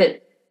 40s, like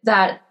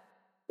that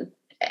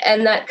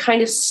and that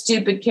kind of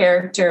stupid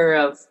character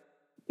of,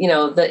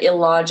 the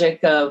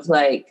illogic of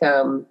like,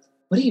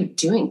 what are you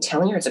doing?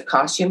 Telling her it's a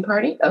costume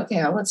party? Okay,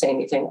 I won't say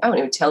anything. I won't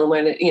even tell them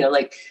when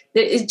like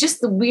it's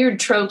just the weird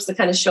tropes that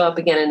kind of show up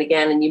again and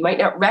again, and you might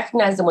not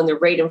recognize them when they're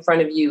right in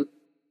front of you,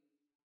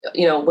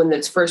 when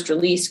it's first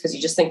released, because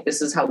you just think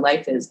this is how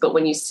life is. But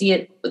when you see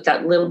it with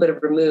that little bit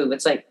of remove,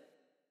 it's like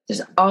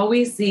there's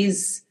always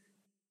these,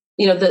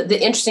 the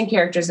interesting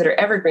characters that are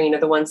evergreen are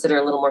the ones that are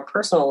a little more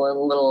personal and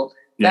a little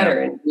better.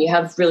 And you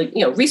have really,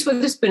 Reese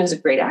Witherspoon is a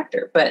great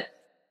actor, but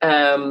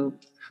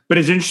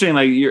it's interesting.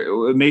 Like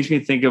it makes me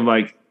think of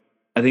like,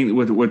 I think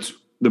with what's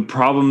the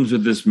problems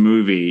with this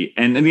movie.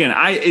 And again,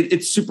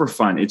 it's super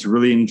fun. It's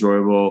really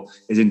enjoyable.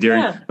 It's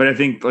endearing. Yeah. But I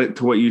think like,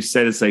 to what you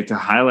said, it's like to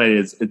highlight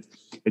it,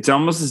 it's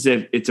almost as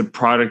if it's a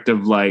product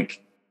of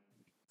like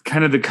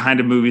kind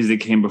of movies that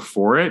came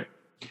before it.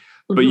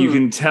 But you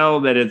can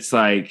tell that it's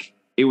like,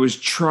 it was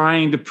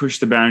trying to push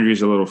the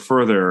boundaries a little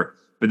further.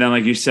 But then,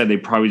 like you said, they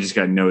probably just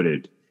got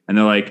noted. And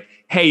they're like,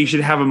 hey, you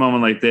should have a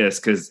moment like this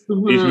because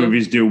these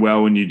movies do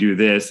well when you do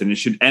this, and it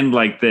should end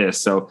like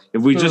this. So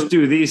if we just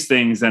do these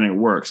things, then it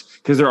works.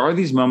 Because there are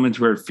these moments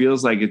where it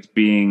feels like it's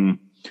being,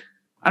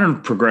 I don't know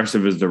if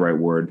progressive is the right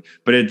word,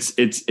 but it's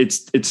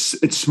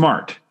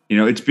smart.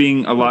 It's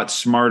being a lot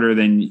smarter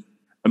than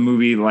a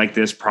movie like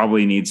this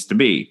probably needs to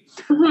be.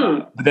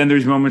 Mm-hmm. But then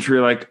there's moments where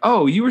you're like,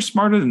 oh, you were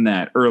smarter than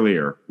that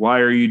earlier. Why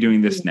are you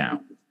doing this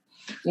now?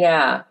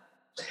 Yeah.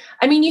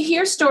 I mean, you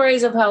hear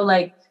stories of how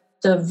like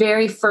the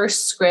very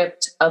first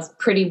script of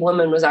Pretty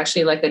Woman was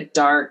actually like a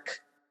dark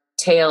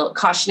tale,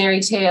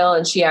 cautionary tale,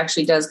 and she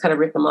actually does kind of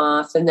rip them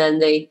off. And then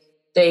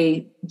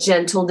they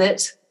gentled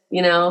it,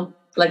 you know,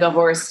 like a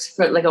horse,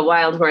 like a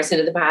wild horse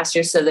into the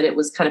pasture, so that it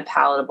was kind of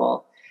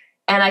palatable.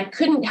 And I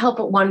couldn't help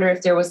but wonder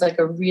if there was like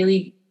a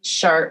really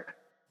sharp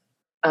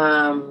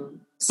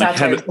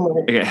satire.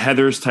 Like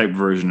Heather's type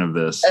version of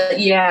this.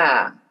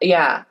 Yeah.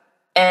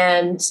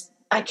 And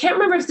I can't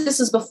remember if this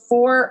was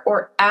before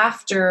or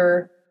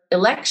after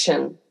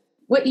Election.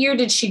 What year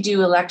did she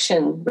do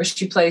Election, where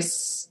she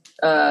plays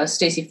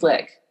Stacey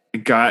Flick?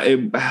 It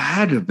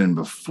had to have been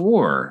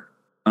before.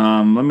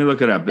 Let me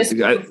look it up.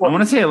 I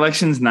want to say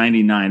Election's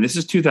 99. This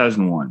is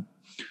 2001.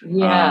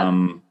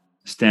 Yeah.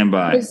 Stand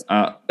by.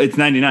 It's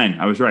 99.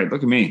 I was right.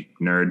 Look at me,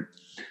 nerd.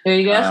 There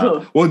you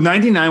go. Well,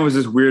 99 was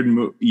this weird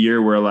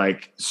year where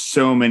like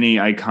so many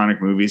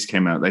iconic movies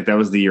came out. Like that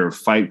was the year of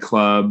Fight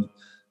Club,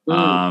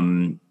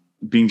 Being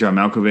John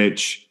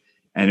Malkovich.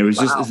 And it was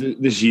just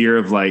this year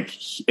of like,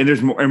 and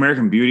there's more.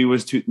 American Beauty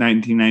was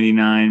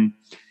 1999.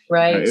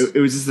 Right. It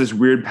was just this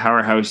weird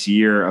powerhouse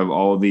year of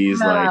all these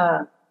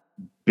like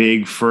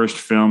big first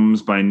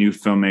films by new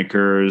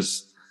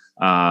filmmakers,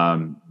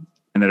 and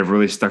that have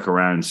really stuck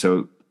around.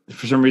 So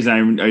for some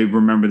reason, I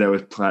remember that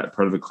was part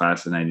of the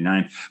class of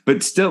 99.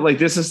 But still, like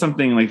this is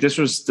something like this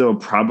was still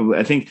probably,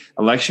 I think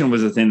Election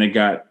was the thing that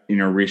got,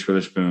 Reese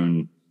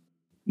Witherspoon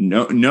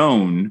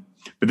known.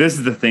 But this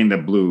is the thing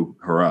that blew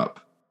her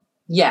up.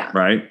 Yeah.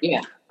 Right.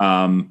 Yeah.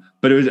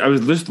 But I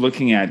was just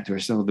looking at, do I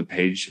still have the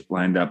page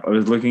lined up? I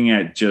was looking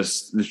at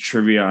just the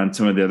trivia on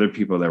some of the other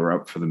people that were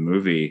up for the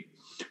movie.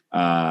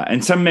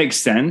 And some make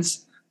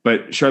sense,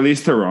 but Charlize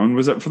Theron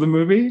was up for the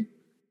movie.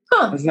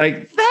 Huh. I was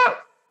like,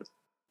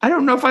 I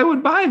don't know if I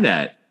would buy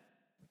that.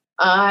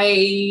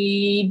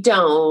 I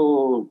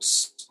don't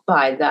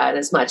buy that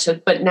as much,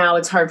 but now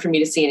it's hard for me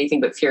to see anything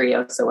but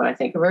Furiosa when I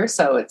think of her.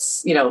 So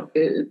it's,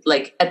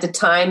 like at the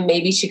time,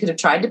 maybe she could have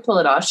tried to pull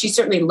it off. She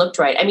certainly looked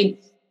right. I mean,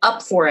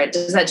 up for it.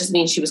 Does that just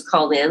mean she was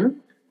called in,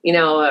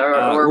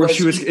 or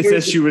it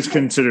says she was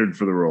considered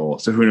for the role.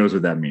 So who knows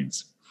what that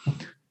means?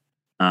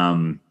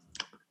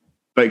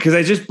 But because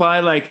I just buy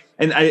like,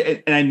 and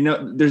I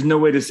know there's no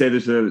way to say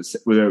this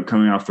without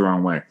coming off the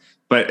wrong way,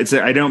 but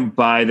I don't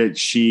buy that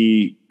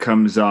she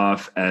comes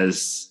off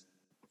as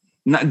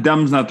not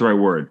dumb's not the right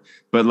word,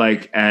 but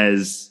like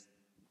as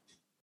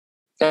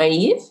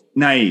naive.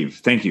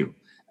 Thank you.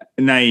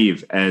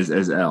 Naive as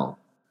Elle.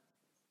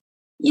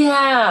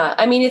 Yeah.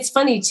 I mean, it's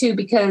funny too,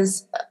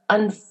 because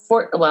I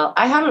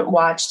haven't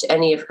watched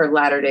any of her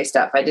latter day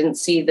stuff. I didn't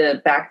see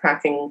the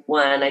backpacking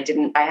one.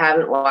 I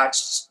haven't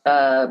watched,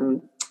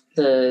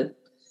 the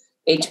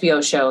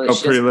HBO show.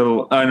 Pretty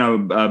Little. Oh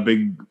no,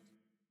 Big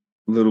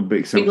Little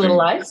Lies. Big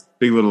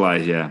Little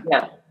Lies. Yeah.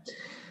 Yeah.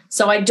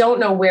 So I don't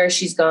know where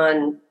she's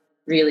gone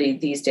really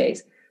these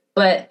days,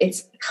 but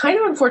it's kind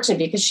of unfortunate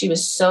because she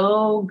was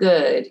so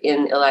good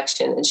in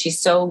Election, and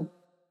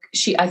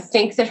I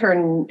think that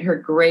her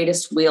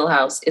greatest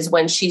wheelhouse is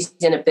when she's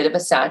in a bit of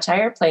a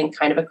satire, playing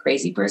kind of a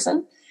crazy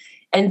person.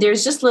 And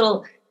there's just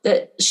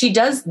that she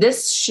does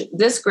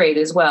this great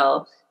as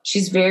well.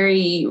 She's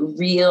very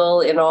real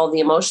in all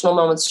the emotional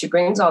moments. She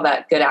brings all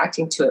that good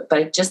acting to it. But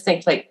I just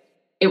think like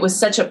it was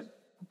such a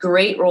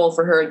great role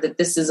for her that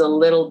this is a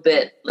little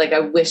bit like, I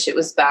wish it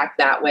was back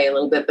that way a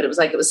little bit, but it was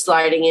like, it was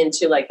sliding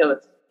into like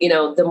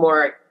the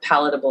more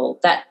palatable,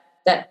 that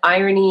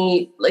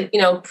irony, like,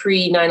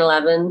 pre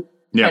 9/11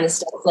 kind of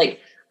stuff. Like,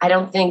 I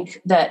don't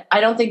think that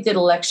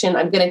Election,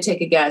 I'm going to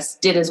take a guess,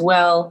 did as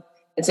well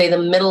and say the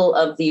middle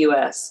of the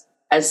US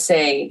as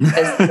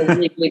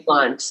Legally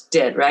Blonde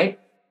did, right?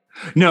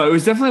 No, it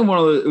was definitely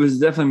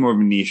more of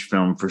a niche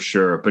film for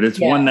sure, but it's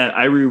one that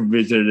I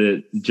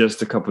revisited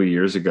just a couple of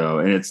years ago,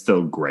 and it's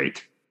still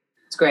great.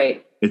 It's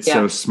great. It's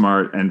so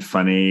smart and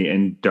funny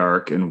and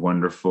dark and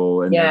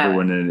wonderful, and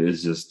everyone in it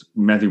is just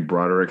Matthew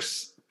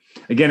Broderick's.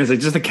 Again, it's like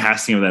just the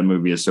casting of that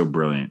movie is so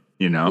brilliant.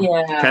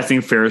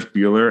 Casting Ferris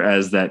Bueller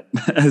as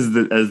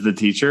the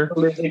teacher,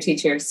 the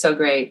teacher, so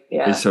great.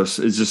 Yeah,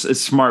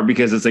 it's smart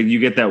because it's like you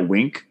get that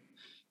wink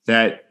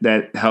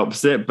that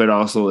helps it, but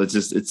also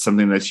it's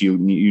something that's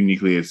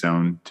uniquely its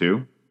own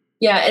too.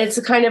 Yeah, and it's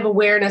a kind of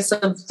awareness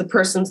of the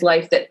person's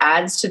life that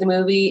adds to the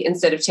movie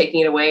instead of taking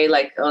it away.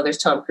 Like, oh, there's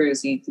Tom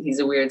Cruise, he's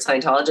a weird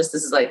Scientologist.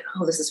 This is like,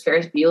 oh, this is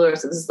Ferris Bueller,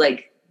 so this is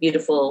like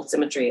beautiful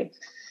symmetry.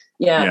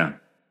 Yeah.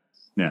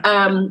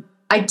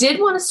 I did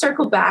want to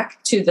circle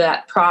back to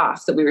that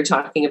prof that we were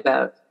talking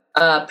about,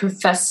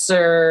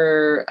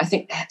 Professor, I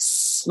think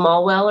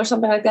Smallwell or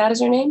something like that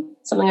is her name,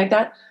 something like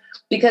that.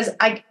 Because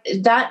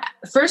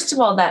first of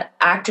all, that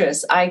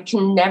actress, I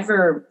can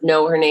never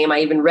know her name. I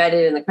even read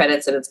it in the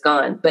credits and it's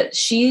gone. But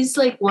she's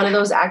like one of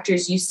those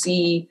actors you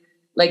see,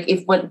 like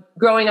when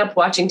growing up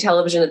watching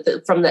television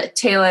from the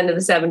tail end of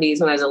the 70s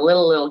when I was a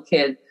little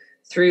kid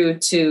through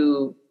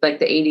to like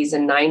the 80s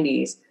and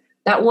 90s.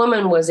 that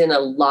woman was in a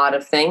lot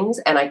of things,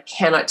 and I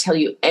cannot tell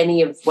you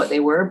any of what they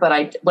were,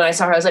 but when I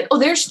saw her, I was like, oh,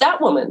 there's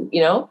that woman,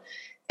 you know?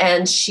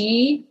 And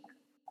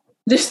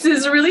this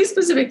is a really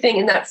specific thing.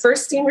 In that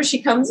first scene where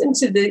she comes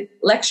into the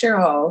lecture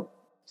hall,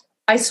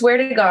 I swear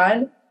to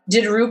God,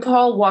 did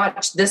RuPaul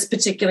watch this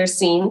particular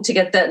scene to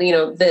get that,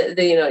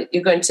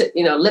 you're going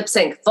to, lip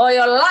sync for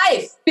your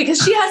life?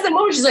 Because she has that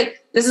moment. She's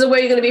like, this is where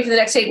you're going to be for the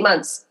next 8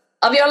 months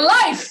of your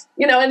life,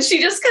 and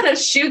she just kind of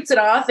shoots it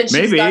off. And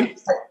she's got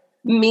this, like,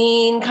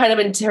 mean kind of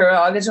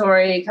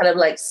interrogatory kind of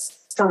like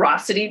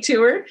ferocity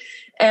to her.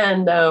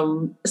 And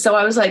so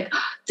I was like,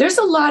 there's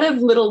a lot of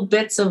little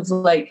bits of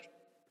like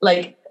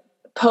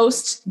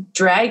post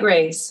Drag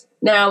Race.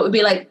 Now it would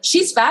be like,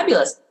 she's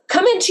fabulous.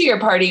 Come into your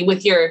party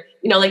with your,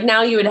 like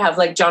now you would have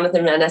like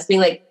Jonathan Van Ness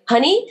being like,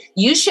 honey,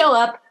 you show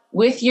up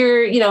with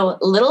your,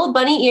 little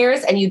bunny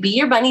ears and you be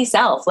your bunny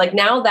self. Like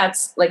now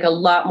that's like a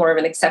lot more of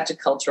an accepted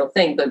cultural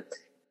thing.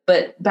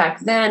 But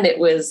back then it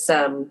was,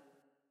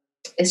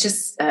 it's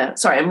just,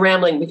 sorry, I'm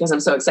rambling because I'm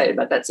so excited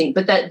about that scene.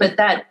 But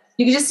that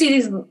you can just see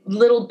these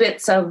little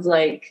bits of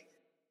like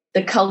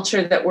the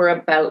culture that we're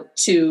about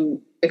to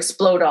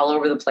explode all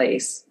over the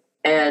place.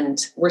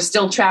 And we're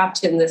still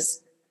trapped in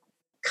this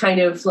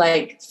kind of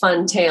like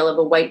fun tale of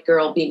a white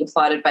girl being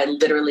applauded by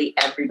literally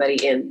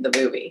everybody in the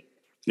movie.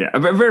 Yeah, a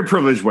very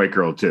privileged white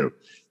girl too.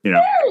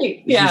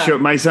 Very, yeah.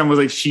 My son was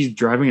like, she's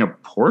driving a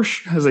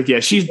Porsche. I was like, yeah,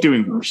 she's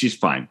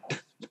fine.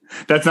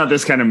 That's not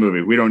this kind of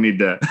movie. We don't need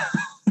to.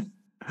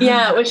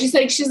 Yeah, when she's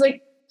like,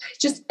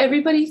 just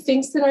everybody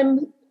thinks that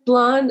I'm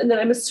blonde and that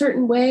I'm a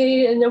certain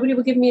way and nobody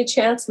will give me a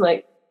chance. I'm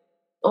like,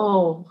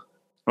 oh,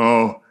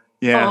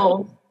 yeah.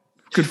 Oh.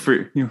 Good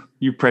for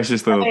you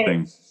precious little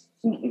thing.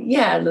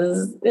 Yeah,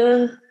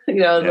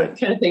 that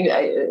kind of thing.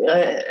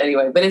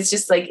 Anyway, but it's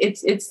just like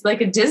it's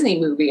like a Disney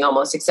movie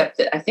almost, except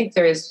that I think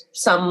there is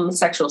some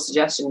sexual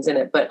suggestions in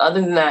it. But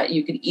other than that,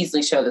 you could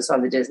easily show this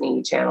on the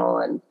Disney Channel,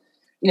 and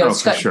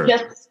it's got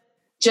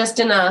just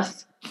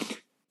enough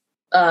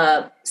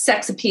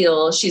sex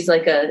appeal. She's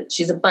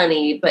a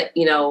bunny, but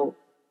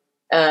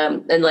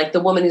and like the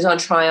woman who's on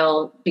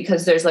trial,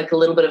 because there's like a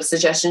little bit of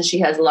suggestion. She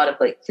has a lot of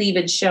like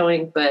cleavage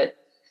showing, but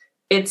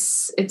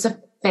it's a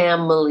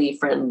family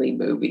friendly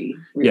movie.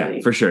 Really.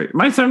 Yeah, for sure.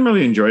 My son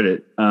really enjoyed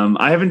it.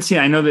 I haven't seen,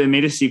 I know they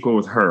made a sequel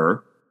with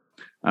her.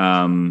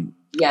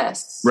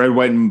 Yes. Red,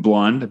 White, and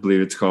Blonde, I believe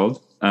it's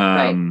called.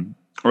 Right.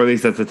 Or at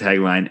least that's the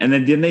tagline. And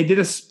then they did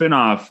a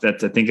spinoff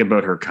that's, I think,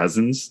 about her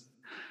cousins,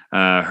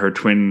 her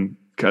twin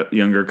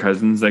younger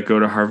cousins that go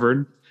to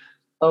Harvard.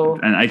 Oh.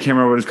 And I can't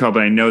remember what it's called,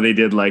 but I know they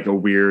did like a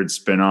weird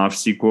spinoff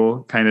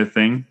sequel kind of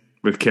thing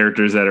with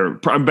characters that are,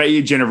 I bet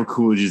you Jennifer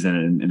Coolidge is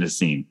in a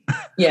scene.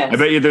 Yeah. I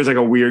bet you there's like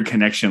a weird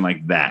connection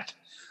like that,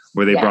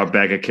 where they brought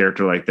back a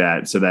character like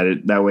that so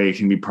that that way it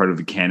can be part of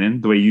the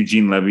canon, the way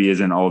Eugene Levy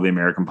is in all the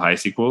American Pie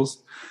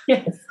sequels.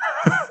 Yes.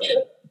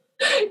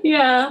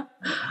 Yeah.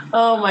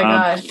 Oh my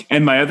God.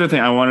 And my other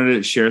thing, I wanted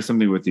to share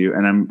something with you,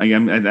 and I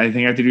think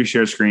I have to do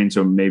share screen,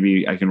 so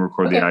maybe I can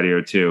record the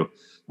audio too.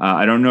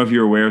 I don't know if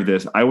you're aware of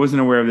this. I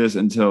wasn't aware of this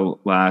until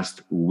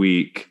last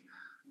week.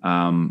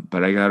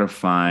 But I got to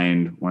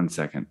find 1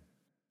 second.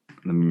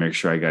 Let me make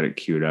sure I got it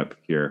queued up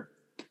here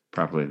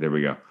properly. There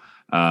we go.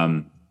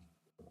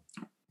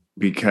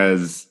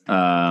 Because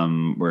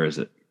where is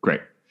it?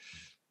 Great.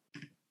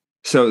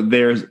 So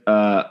there's,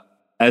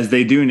 as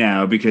they do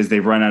now, because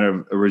they've run out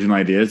of original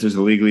ideas, there's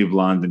a Legally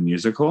Blonde the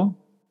musical.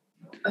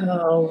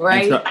 Oh,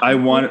 right. So I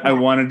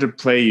wanted to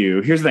play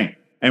you. Here's the thing.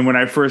 And when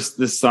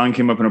this song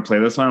came up in a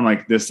playlist one, I'm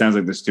like, this sounds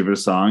like the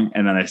stupidest song.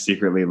 And then I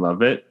secretly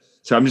love it.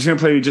 So I'm just going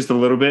to play you just a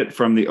little bit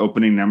from the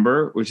opening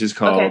number, which is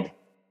called,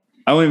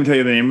 I won't even tell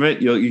you the name of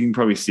it. You can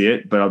probably see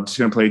it, but I'm just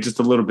going to play just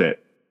a little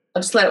bit.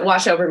 I'll just let it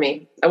wash over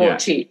me. I won't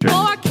cheat.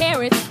 4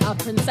 carats, a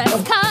princess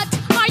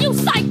cut. Are you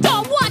psyched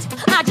or what?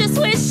 I just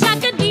wish I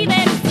could be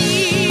there to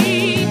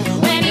see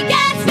when he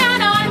gets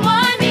down on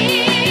one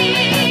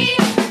knee.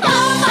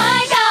 Oh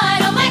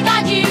my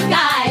God, you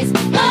guys.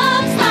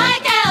 Looks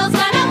like Elle's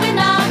gonna win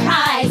the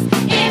prize.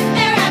 If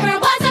there ever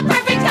was a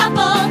perfect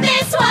couple,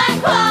 this one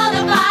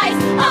qualifies.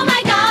 Oh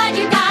my God,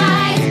 you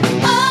guys.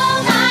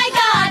 Oh my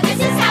God, this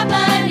is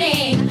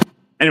happening.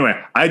 Anyway,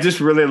 I just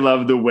really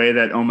love the way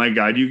that "Oh My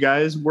God, You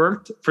Guys"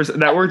 worked.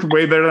 That worked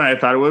way better than I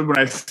thought it would when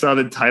I saw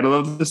the title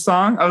of the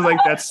song. I was like,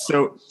 that's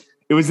so...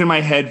 It was in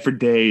my head for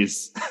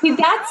days. See,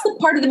 that's the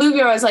part of the movie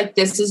where I was like,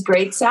 this is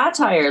great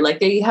satire. Like,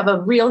 they have a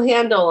real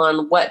handle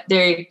on what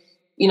they're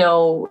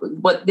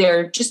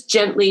just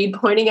gently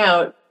pointing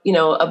out,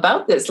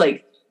 about this.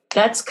 Like,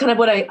 that's kind of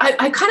what I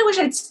kind of wish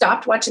I'd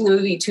stopped watching the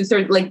movie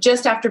 2/3, like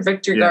just after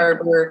Victor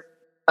Garber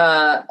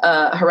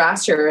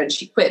harassed her and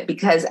she quit,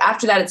 because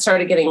after that it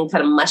started getting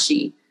kind of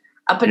mushy.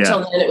 Up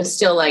until then it was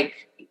still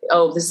like,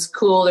 oh, this is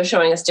cool, they're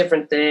showing us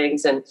different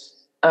things. And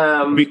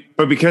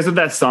but because of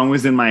that song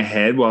was in my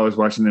head while I was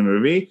watching the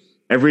movie,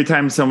 every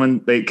time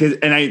someone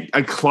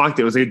I clocked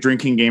it was like a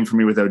drinking game for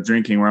me without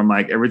drinking, where I'm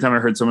like, every time I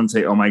heard someone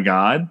say "Oh my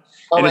God,"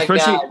 and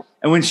especially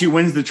and when she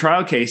wins the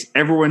trial case,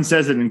 everyone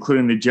says it,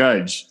 including the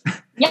judge.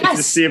 Yes.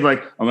 To see if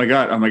like, oh my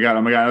God, oh my God,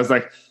 oh my God. I was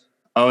like,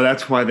 Oh,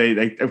 that's why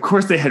they of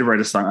course they had to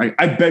write a song.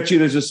 I bet you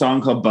there's a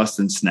song called Bust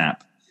and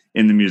Snap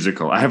in the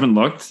musical. I haven't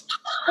looked.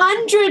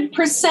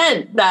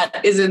 100%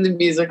 that is in the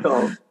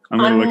musical. I'm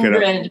going to look it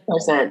up.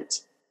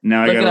 100%.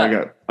 Now I got to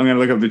look up. I'm going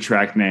to look up the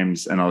track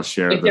names and I'll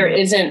share If them. there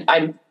isn't,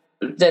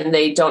 then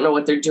they don't know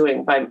what they're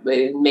doing by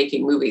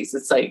making movies.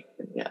 It's like,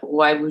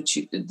 why would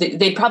you?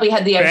 They probably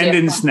had the idea. Bend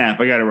and Snap.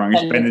 I got it wrong.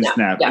 It's Bend and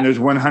Snap. Yeah. And there's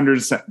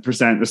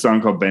 100% a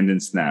song called Bend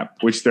and Snap,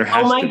 which there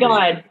has to be. Oh my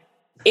God.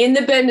 In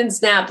the Bend and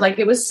Snap, like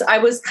I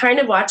was kind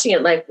of watching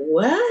it like,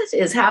 what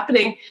is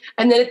happening?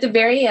 And then at the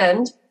very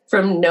end,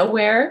 from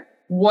nowhere,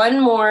 one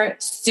more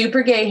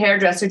super gay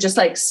hairdresser just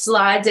like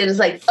slides in. It's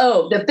like,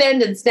 oh, the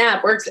Bend and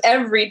Snap works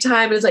every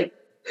time. It's like,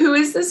 who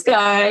is this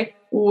guy?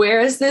 Where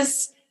is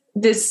this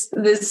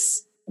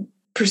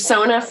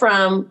persona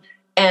from?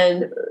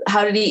 And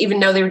how did he even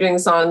know they were doing the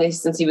song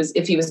since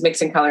if he was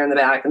mixing color in the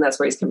back, and that's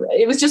where he's coming.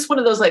 It was just one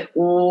of those like,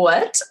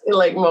 what?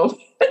 Like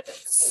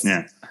moments.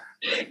 Yeah.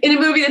 In a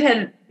movie that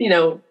had,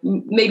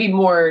 maybe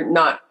more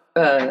not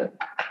as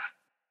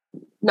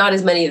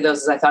many of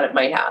those as I thought it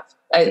might have.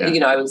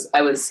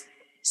 I was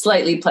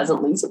slightly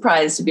pleasantly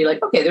surprised to be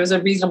like, okay, there was a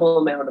reasonable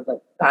amount of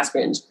like past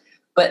cringe,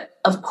 but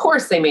of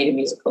course they made a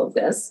musical of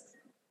this.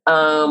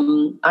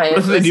 That's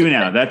what they do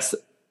now. That's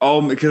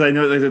all because I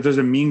know that there's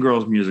a Mean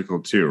Girls musical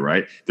too,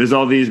 right? There's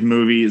all these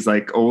movies,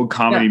 like old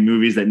comedy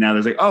movies that now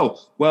there's like, oh,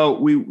 well,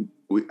 we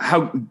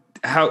how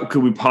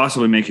could we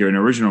possibly make it an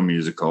original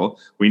musical?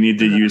 We need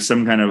to use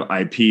some kind of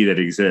IP that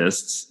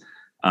exists.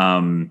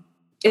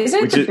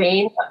 Isn't it the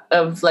bane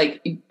of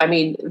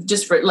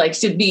just for like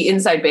to be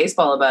inside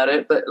baseball about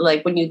it, but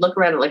like when you look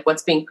around at like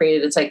what's being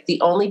created, it's like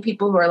the only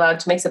people who are allowed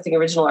to make something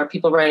original are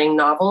people writing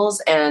novels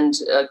and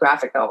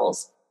graphic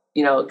novels,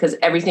 because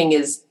everything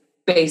is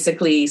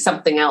basically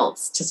something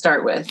else to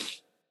start with.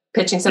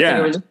 Pitching something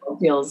original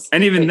feels,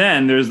 and even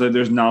then,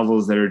 there's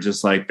novels that are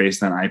just like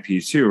based on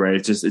IP too,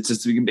 right?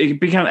 It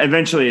become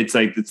eventually it's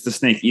like it's the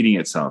snake eating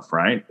itself,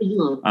 right?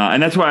 Mm-hmm.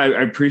 And that's why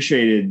I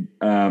appreciated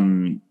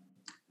in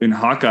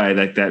Hawkeye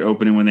that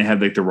opening when they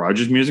had like the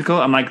Rogers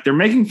musical. I'm like, they're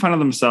making fun of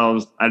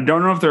themselves. I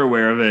don't know if they're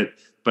aware of it,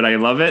 but I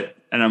love it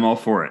and I'm all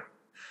for it.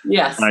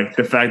 Yes, like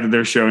the fact that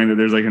they're showing that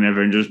there's like an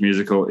Avengers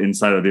musical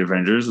inside of the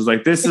Avengers is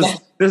like this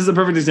is a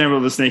perfect example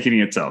of the snake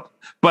eating itself.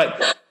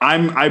 But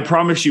I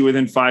promise you,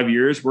 within 5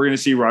 years, we're going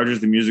to see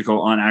Rogers the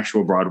musical on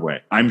actual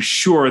Broadway. I'm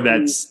sure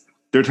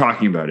they're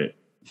talking about it.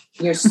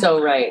 You're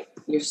so right.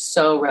 You're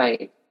so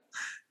right.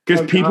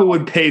 Because people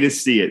would pay to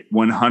see it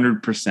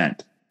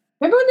 100%.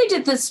 Remember when they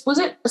did this? Was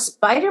it a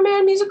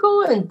Spider-Man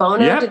musical and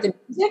Bono did the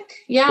music?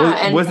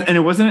 Yeah, it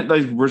wasn't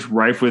like was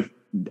rife with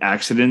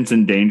accidents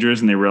and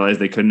dangers, and they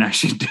realized they couldn't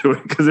actually do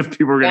it because if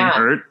people were getting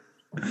hurt.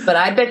 But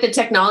I bet the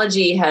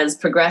technology has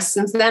progressed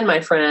since then, my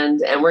friend,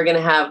 and we're going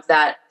to have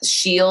that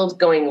shield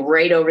going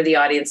right over the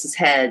audience's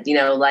head,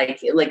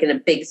 like in a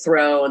big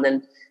throw, and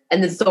then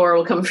Thor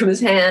will come from his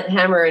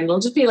hammer, and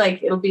it'll be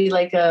like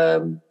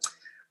a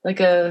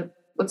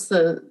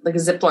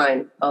zip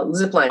line.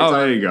 Zip line. Oh,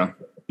 there you go.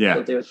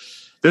 Yeah.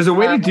 There's a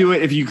way to do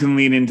it if you can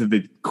lean into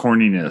the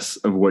corniness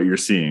of what you're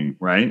seeing,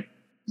 right?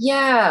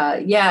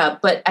 Yeah.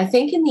 But I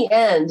think in the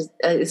end,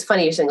 it's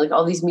funny you're saying like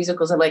all these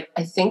musicals. I'm like,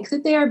 I think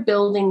that they are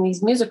building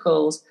these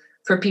musicals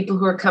for people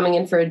who are coming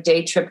in for a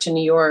day trip to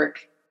New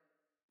York,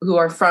 who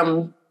are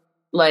from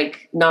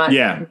like not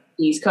the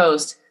East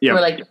Coast. Yep. Who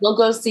are like, we'll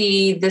go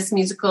see this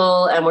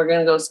musical and we're going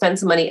to go spend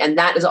some money. And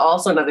that is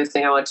also another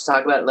thing I want to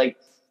talk about. Like,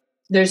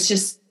 there's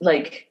just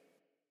the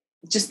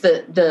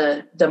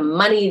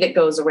money that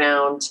goes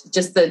around,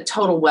 just the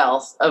total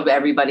wealth of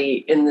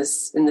everybody in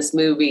this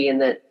movie,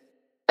 and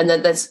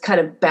that's kind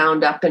of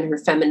bound up in her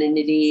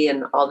femininity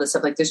and all this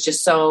stuff. Like there's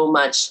just so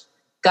much,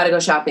 gotta go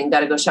shopping.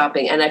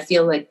 And I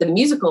feel like the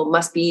musical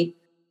must be,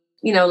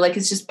 like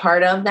it's just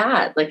part of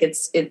that. Like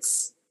it's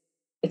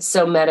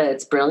so meta.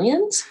 It's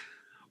brilliant.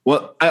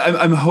 Well,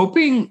 I'm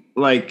hoping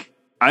like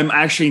I'm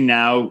actually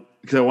now,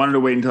 because I wanted to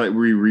wait until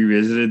we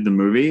revisited the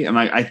movie. I'm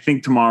like, I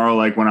think tomorrow,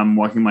 like when I'm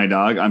walking my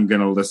dog, I'm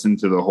going to listen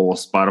to the whole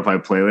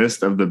Spotify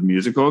playlist of the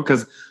musical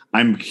because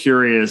I'm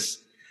curious.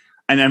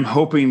 And I'm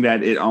hoping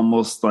that it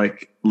almost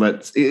like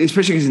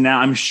especially because now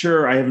I'm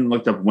sure I haven't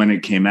looked up when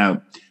it came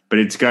out, but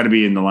it's got to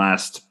be in the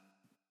last,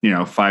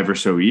 5 or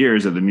so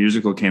years that the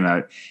musical came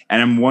out.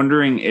 And I'm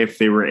wondering if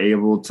they were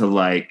able to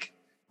like,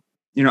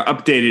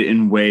 update it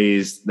in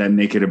ways that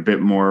make it a bit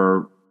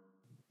more,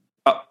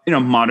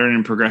 modern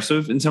and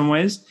progressive in some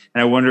ways.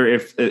 And I wonder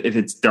if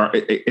it's dark,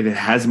 if it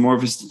has more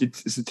of a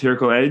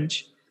satirical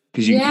edge,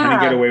 because you kind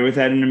of get away with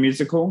that in a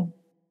musical.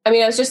 I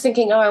mean, I was just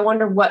thinking, I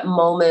wonder what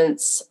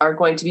moments are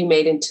going to be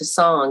made into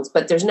songs,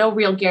 but there's no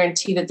real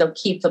guarantee that they'll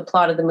keep the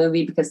plot of the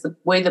movie because the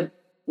way the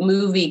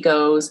movie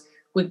goes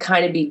would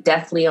kind of be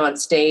deathly on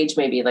stage.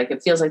 Maybe like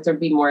it feels like there'd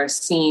be more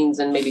scenes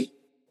and maybe,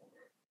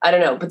 I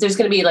don't know, but there's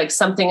going to be like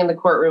something in the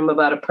courtroom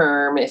about a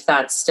perm, if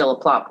that's still a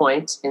plot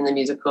point in the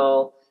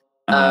musical.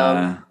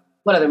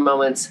 What other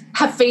moments?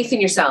 Have faith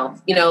in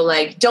yourself,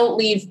 like don't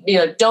leave,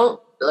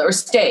 or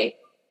stay.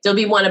 There'll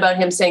be one about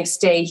him saying,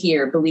 stay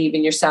here, believe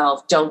in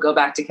yourself, don't go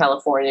back to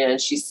California. And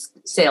she's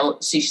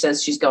she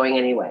says she's going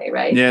anyway,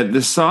 right? Yeah,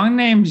 the song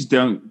names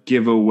don't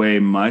give away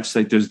much.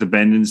 Like there's the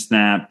Bend and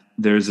Snap.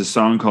 There's a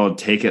song called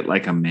Take It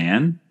Like a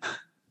Man,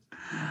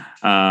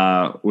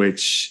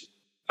 which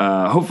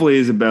hopefully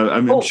is about,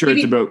 I'm sure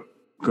it's about,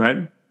 go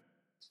ahead.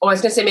 Oh, I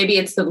was going to say, maybe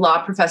it's the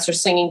law professor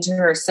singing to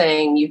her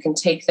saying, you can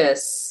take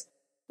this,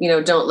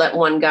 don't let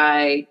one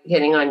guy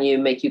hitting on you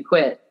make you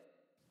quit.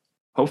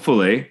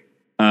 Hopefully.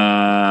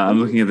 I'm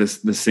looking at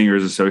the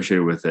singers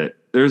associated with it.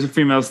 There's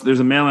a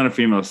male and a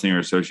female singer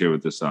associated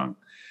with this song.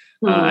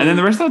 And then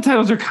the rest of the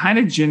titles are kind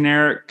of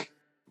generic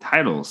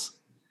titles.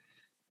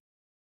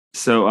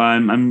 So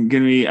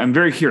I'm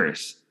very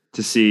curious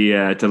to see,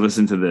 to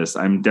listen to this.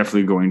 I'm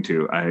definitely going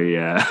to.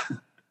 I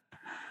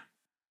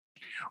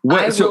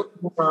will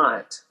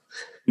not.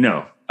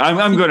 No,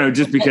 I'm going to,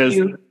 just because.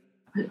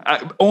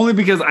 Only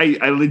because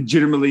I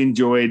legitimately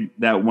enjoyed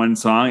that one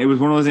song. It was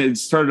one of those, it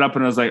started up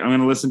and I was like, I'm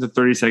going to listen to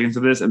 30 seconds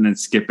of this and then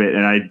skip it.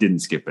 And I didn't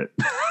skip it.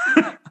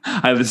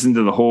 I listened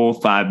to the whole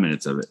 5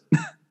 minutes of it.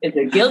 It's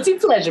a guilty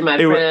pleasure, my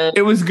friend.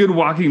 It was good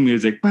walking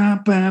music.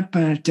 Ba, ba,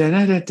 ba, da,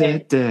 da, da, da,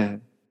 da.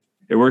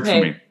 It worked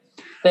for me.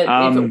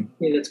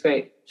 That's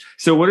great.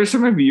 So what are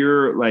some of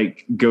your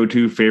like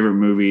go-to favorite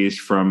movies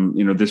from,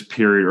 this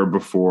period or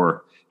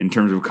before in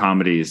terms of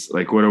comedies?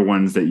 Like what are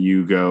ones that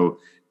you go,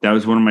 that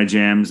was one of my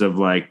jams of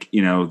like, the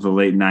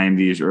late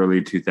 90s,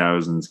 early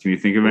 2000s. Can you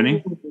think of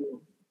any?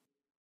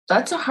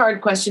 That's a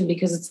hard question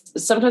because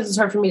sometimes it's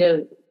hard for me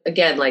to,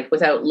 again, like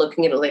without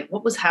looking at it, like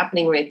what was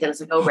happening right then? It's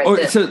like,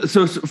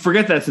 So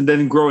forget that. So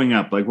then growing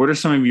up, like what are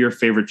some of your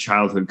favorite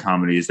childhood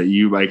comedies that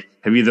you like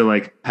have either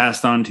like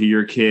passed on to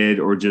your kid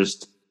or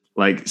just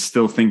like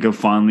still think of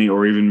fondly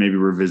or even maybe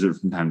revisit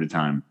from time to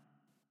time?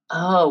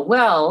 Oh,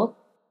 well,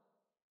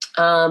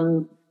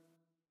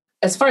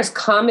 as far as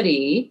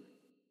comedy,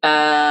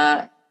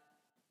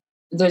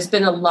 there's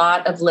been a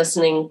lot of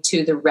listening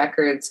to the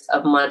records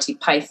of Monty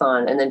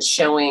Python and then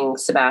showing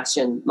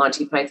Sebastian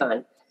Monty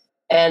Python.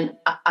 And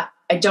I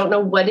don't know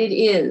what it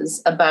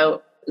is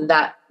about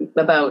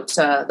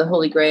the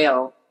Holy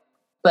Grail,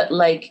 but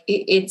like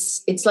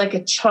it's like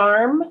a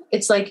charm.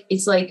 It's like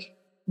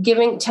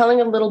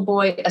telling a little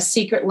boy a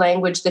secret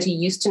language that he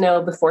used to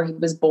know before he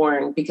was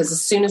born, because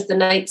as soon as the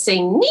knights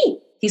say "nee,"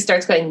 he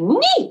starts going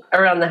 "nee"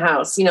 around the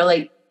house.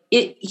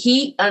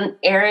 He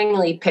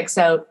unerringly picks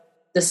out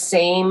the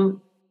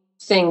same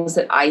things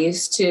that I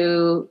used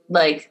to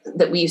like,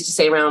 that we used to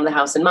say around the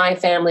house in my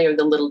family, or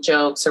the little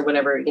jokes or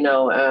whatever,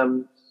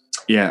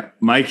 Yeah.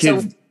 My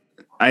kids,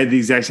 I had the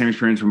exact same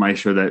experience when I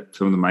showed that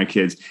film to my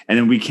kids. And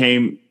then we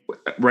came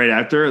right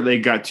after, they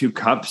got 2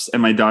 cups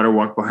and my daughter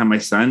walked behind my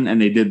son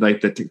and they did like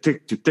the tick,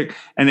 tick, tick, tick.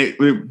 And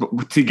we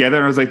together,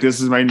 and I was like,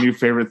 this is my new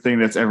favorite thing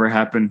that's ever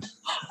happened.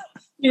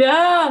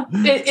 Yeah.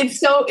 It's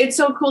so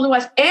cool to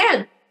watch.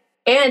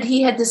 And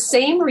he had the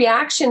same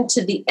reaction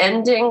to the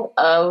ending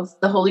of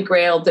The Holy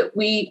Grail that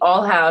we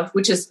all have,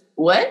 which is,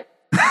 what?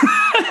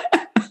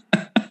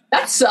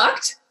 That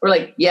sucked. We're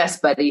like, yes,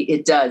 buddy,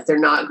 it does. They're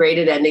not great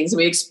at endings.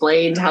 We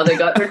explained how they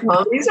got their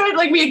comedies. Right?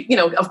 Like we,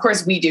 of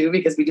course we do,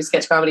 because we do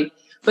sketch comedy.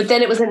 But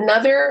then it was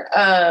another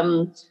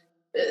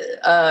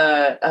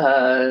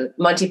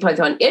Monty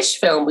Python-ish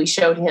film. We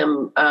showed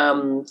him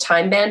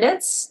Time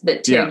Bandits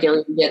that Terry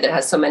Gilliam did, that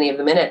has so many of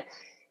them in it.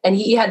 And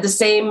he had the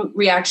same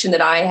reaction that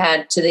I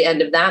had to the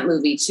end of that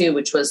movie too,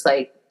 which was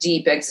like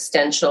deep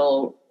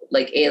existential,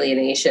 like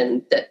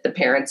alienation that the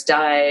parents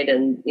died.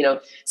 And,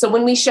 so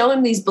when we show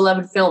him these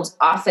beloved films,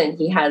 often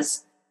he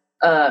has,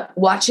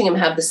 watching him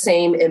have the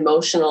same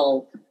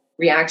emotional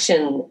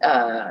reaction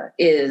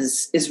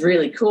is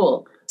really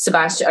cool.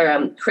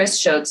 Chris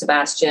showed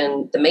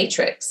Sebastian The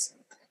Matrix.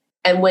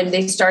 And when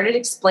they started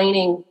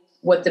explaining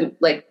what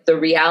the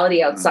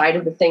reality outside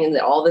of the thing and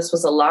that all this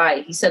was a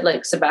lie, he said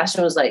like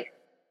Sebastian was like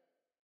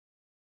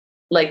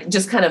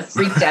just kind of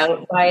freaked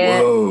out by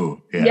it.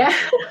 Whoa. Yeah.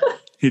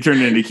 He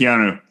turned into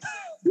Keanu.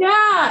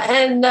 Yeah.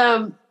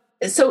 And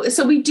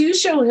so we do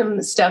show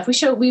him stuff.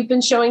 We've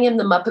been showing him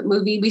the Muppet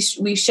movie.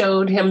 We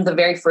showed him the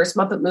very first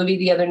Muppet movie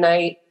the other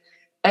night.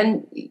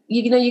 And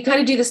you kind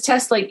of do this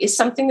test, like, is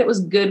something that was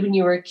good when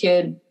you were a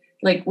kid,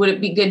 like, would it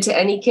be good to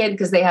any kid?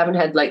 Because they haven't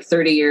had like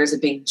 30 years of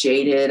being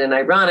jaded and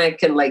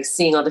ironic and like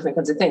seeing all different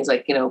kinds of things,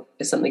 like,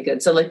 is something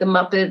good. So like the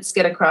Muppets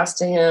get across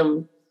to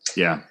him.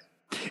 Yeah.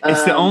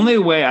 It's the only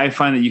way I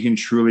find that you can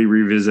truly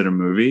revisit a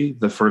movie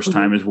the first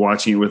time is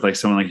watching it with like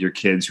someone like your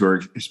kids who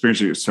are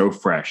experiencing it so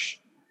fresh.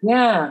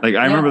 Yeah. Like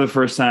I remember the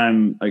first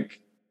time,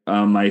 like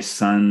my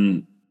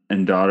son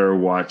and daughter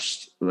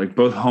watched like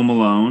both Home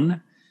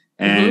Alone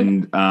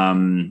and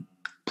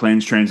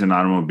Planes, Trains, and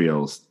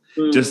Automobiles.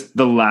 Just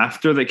the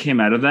laughter that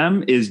came out of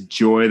them is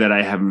joy that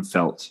I haven't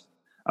felt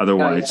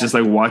otherwise. Just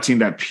like watching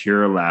that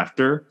pure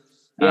laughter.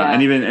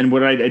 And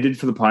what I did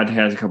for the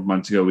podcast a couple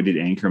months ago, we did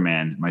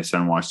Anchorman. My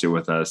son watched it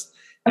with us.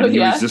 And he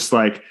was just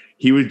like,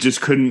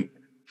 couldn't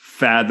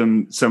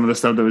fathom some of the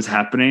stuff that was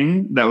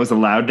happening that was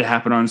allowed to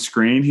happen on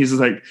screen. He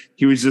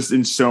was just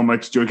in so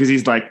much joy because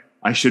he's like,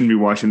 I shouldn't be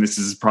watching this.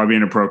 This is probably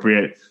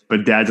inappropriate,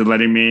 but Dad's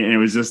letting me. And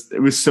it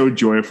was so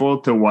joyful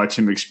to watch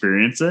him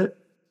experience it.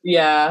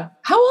 Yeah.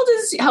 How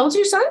old's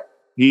your son?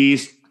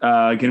 He's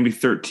going to be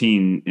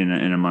 13 in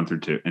a month or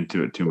two, in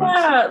 2 months.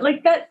 Yeah,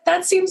 like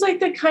that seems like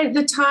the kind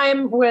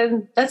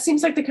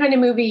of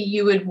movie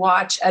you would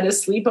watch at a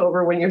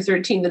sleepover when you're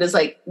 13. That is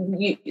like,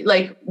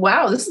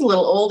 wow, this is a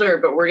little older,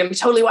 but we're going to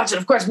totally watch it.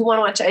 Of course, we want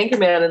to watch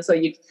Anchorman, and so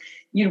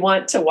you'd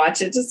want to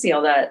watch it to see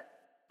all that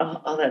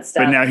stuff.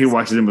 But now he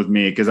watches them with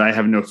me because I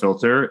have no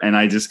filter, and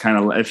I just kind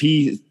of, if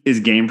he is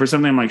game for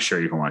something, I'm like,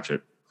 sure, you can watch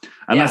it.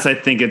 Unless I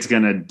think it's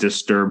going to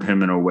disturb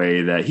him in a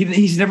way that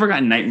he's never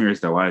gotten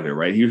nightmares though either,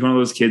 right? He was one of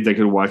those kids that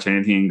could watch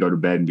anything and go to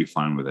bed and be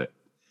fine with it.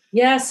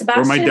 Yeah,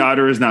 Sebastian. Or my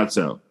daughter is not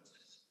so.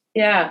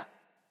 Yeah.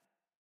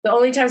 The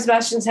only time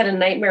Sebastian's had a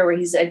nightmare where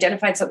he's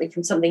identified something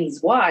from something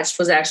he's watched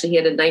was actually he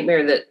had a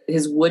nightmare that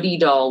his Woody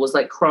doll was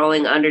like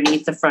crawling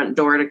underneath the front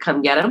door to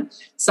come get him.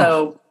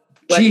 So,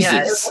 Jesus.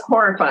 Yeah, it was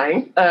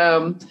horrifying.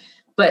 So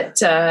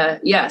it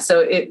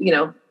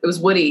was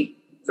Woody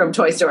from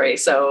Toy Story.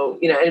 So,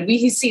 and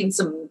he's seen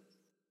some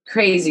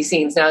crazy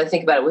scenes. Now that I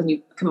think about it, when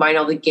you combine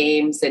all the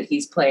games that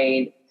he's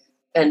played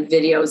and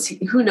videos,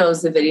 who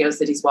knows the videos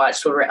that he's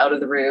watched when we're out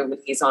of the room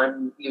and he's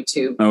on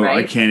YouTube. Oh, right?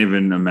 I can't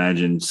even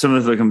imagine some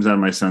of that comes out of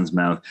my son's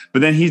mouth.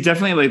 But then he's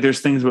definitely like,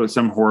 there's things about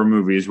some horror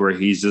movies where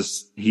he's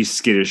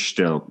skittish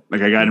still.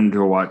 Like I got him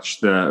to watch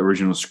the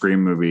original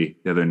Scream movie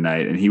the other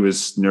night and he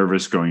was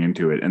nervous going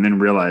into it and then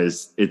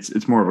realized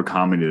it's more of a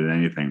comedy than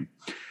anything.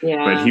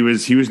 Yeah. But he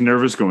was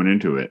nervous going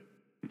into it.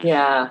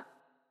 Yeah.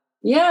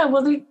 Yeah,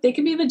 well, they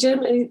can be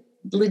legitimately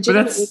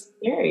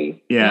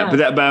scary. Yeah,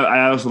 but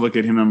I also look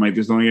at him. I'm like,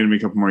 there's only going to be a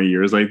couple more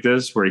years like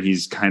this where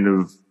he's kind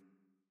of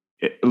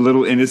a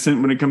little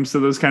innocent when it comes to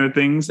those kind of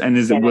things, and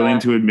is willing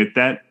to admit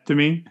that to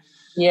me.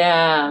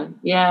 Yeah.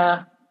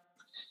 I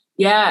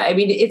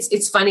mean,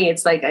 it's funny.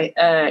 It's like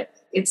an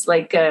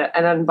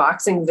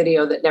unboxing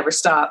video that never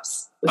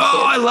stops.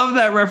 Oh, I love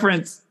that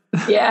reference.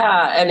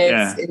 Yeah, and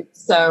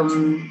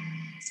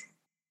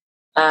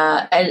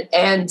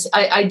and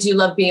I do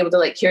love being able to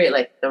like curate,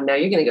 like, oh, now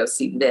you're going to go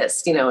see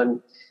this,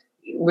 and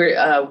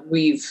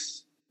we've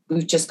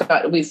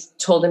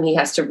told him he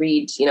has to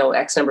read,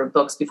 X number of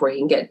books before he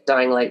can get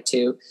Dying Light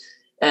 2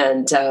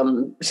 and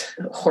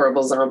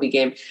horrible zombie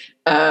game.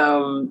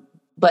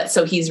 But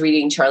so he's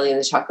reading Charlie and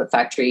the Chocolate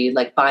Factory,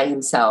 like by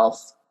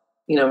himself,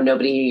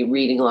 nobody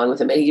reading along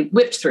with him. And he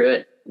whipped through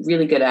it,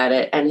 really good at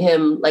it. And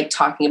him like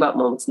talking about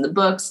moments in the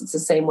books. It's the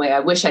same way. I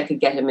wish I could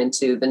get him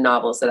into the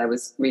novels that I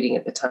was reading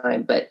at the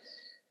time, but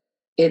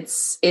it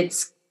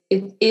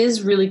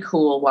is really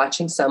cool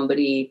watching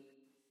somebody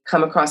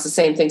come across the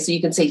same thing. So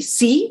you can say,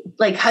 see,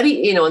 like, how do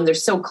you, and they're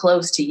so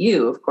close to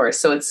you, of course.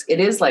 So it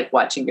is like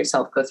watching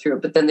yourself go through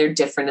it, but then they're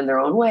different in their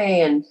own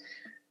way.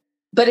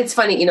 But it's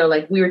funny,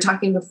 like we were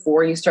talking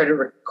before you started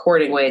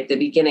recording way at the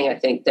beginning, I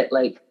think that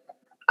like,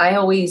 I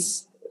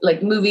always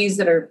like movies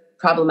that are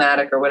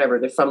problematic or whatever,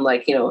 they're from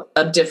like,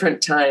 a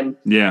different time.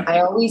 Yeah. I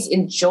always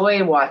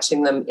enjoy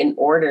watching them in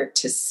order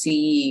to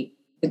see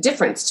the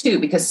difference too,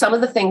 because some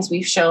of the things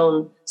we've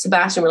shown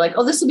Sebastian, we're like,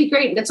 oh, this will be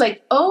great. And it's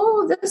like,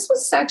 oh, this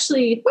was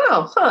actually,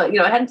 wow, huh.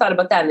 I hadn't thought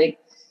about that. And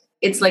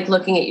it's like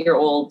looking at your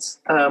old,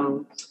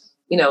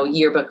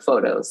 yearbook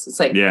photos.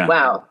 It's like,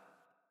 wow,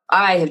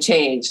 I have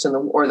changed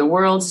or the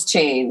world has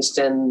changed.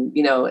 And,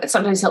 and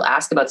sometimes he'll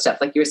ask about stuff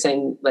like you were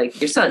saying, like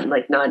your son,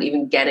 like not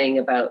even getting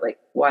about like,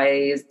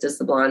 does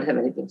the blonde have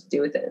anything to do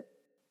with it?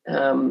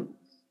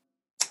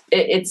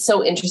 It's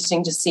so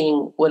interesting to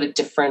seeing what a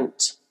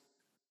different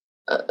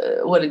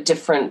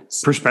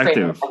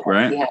perspective,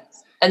 right?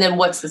 And then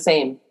what's the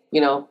same,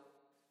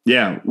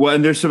 Yeah. Well,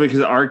 and there's so because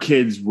our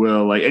kids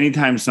will like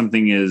anytime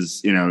something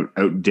is,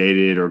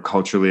 outdated or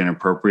culturally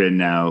inappropriate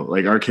now,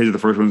 like our kids are the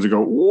first ones to go,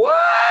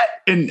 what?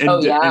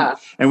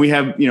 And we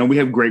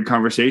have great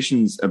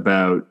conversations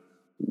about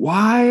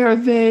why are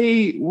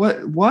they,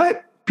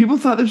 what? People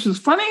thought this was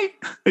funny.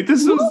 Like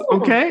this was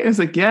okay. And it's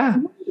like, yeah,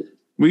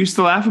 we used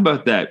to laugh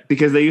about that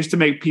because they used to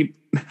make people,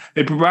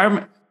 they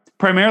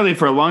primarily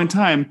for a long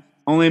time,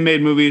 only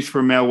made movies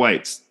for male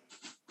whites.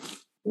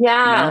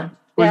 Yeah.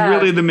 Was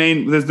really the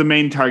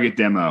main target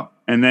demo.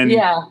 And then,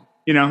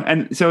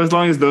 and so as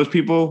long as those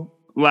people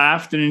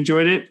laughed and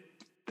enjoyed it,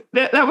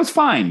 that was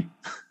fine.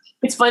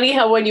 It's funny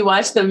how when you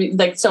watch them,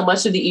 like so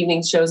much of the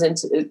evening shows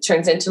it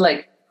turns into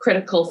like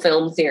critical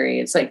film theory.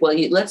 It's like, well,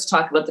 let's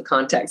talk about the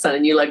context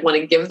and you like want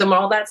to give them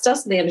all that stuff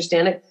so they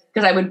understand it.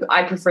 Because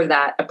I prefer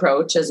that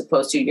approach as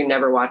opposed to you're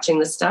never watching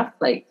this stuff.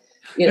 Like,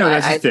 I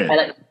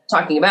like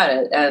talking about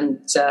it and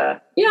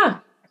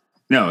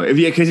No, if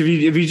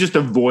you just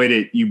avoid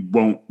it, you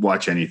won't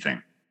watch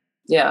anything.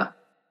 Yeah.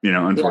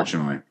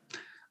 Unfortunately.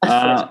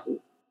 Yeah.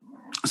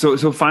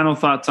 So final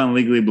thoughts on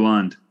Legally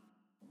Blonde.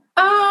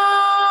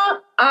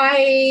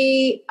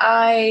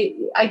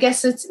 I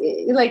guess it's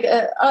like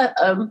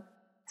a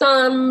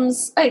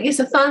thumbs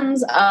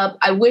up.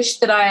 I wish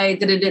that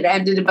it had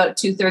ended about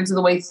 2/3 of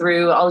the way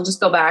through. I'll just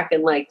go back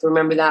and like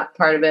remember that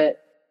part of it.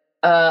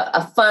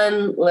 A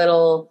fun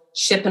little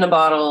ship in a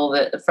bottle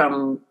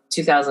from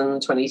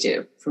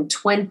 2022, from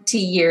 20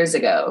 years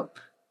ago.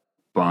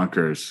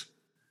 Bonkers.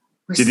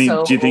 Do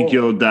you think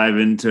you'll dive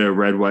into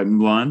Red, White, and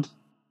Blonde?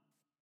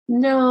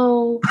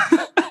 No.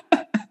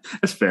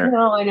 That's fair.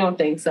 No, I don't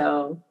think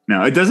so.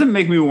 No, it doesn't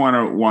make me want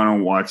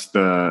to watch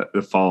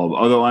the follow.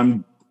 Although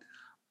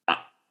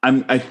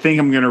I think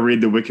I'm going to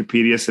read the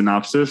Wikipedia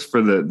synopsis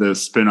for the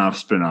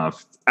spin-off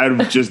out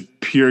of just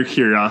pure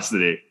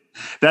curiosity.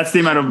 That's the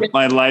amount of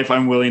my life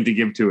I'm willing to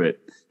give to it.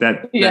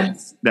 That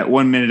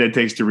 1 minute it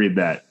takes to read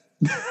that.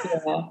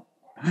 Yeah.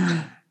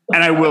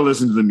 And I will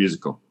listen to the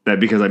musical. That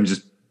because I'd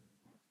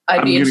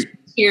be interested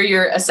to hear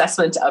your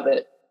assessment of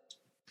it.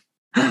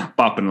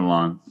 Bopping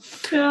along.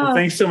 Yeah. Well,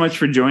 thanks so much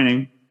for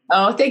joining.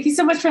 Oh, thank you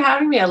so much for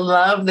having me. I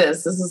love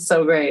this. This is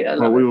so great. I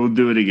love we it. will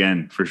do it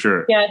again for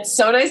sure. Yeah, it's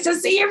so nice to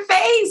see your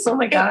face. Oh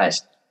my gosh.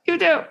 You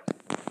do.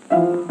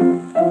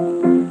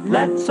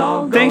 Let's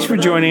all go Thanks to for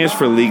the joining us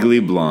for Legally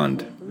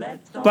Blonde.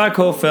 Let's all Black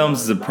Hole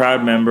Films is a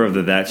proud member of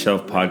the That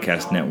Shelf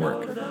Podcast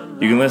Network.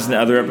 You can listen to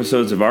other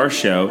episodes of our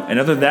show and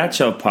other That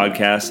Shelf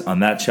podcasts on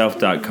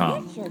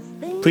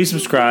thatshelf.com. Please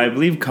subscribe,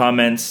 leave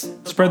comments,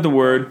 spread the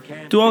word,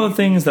 do all the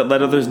things that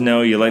let others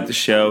know you like the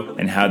show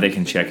and how they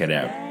can check it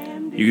out.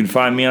 You can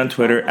find me on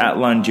Twitter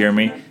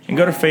 @LonJeremy and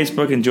go to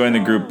Facebook and join the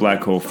group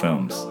Black Hole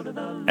Films.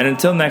 And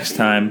until next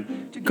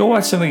time, go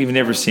watch something you've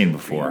never seen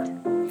before.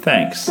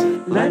 Thanks.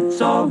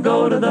 Let's all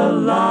go to the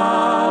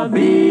lobby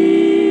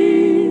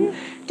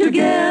to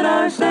get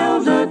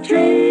ourselves a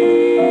treat.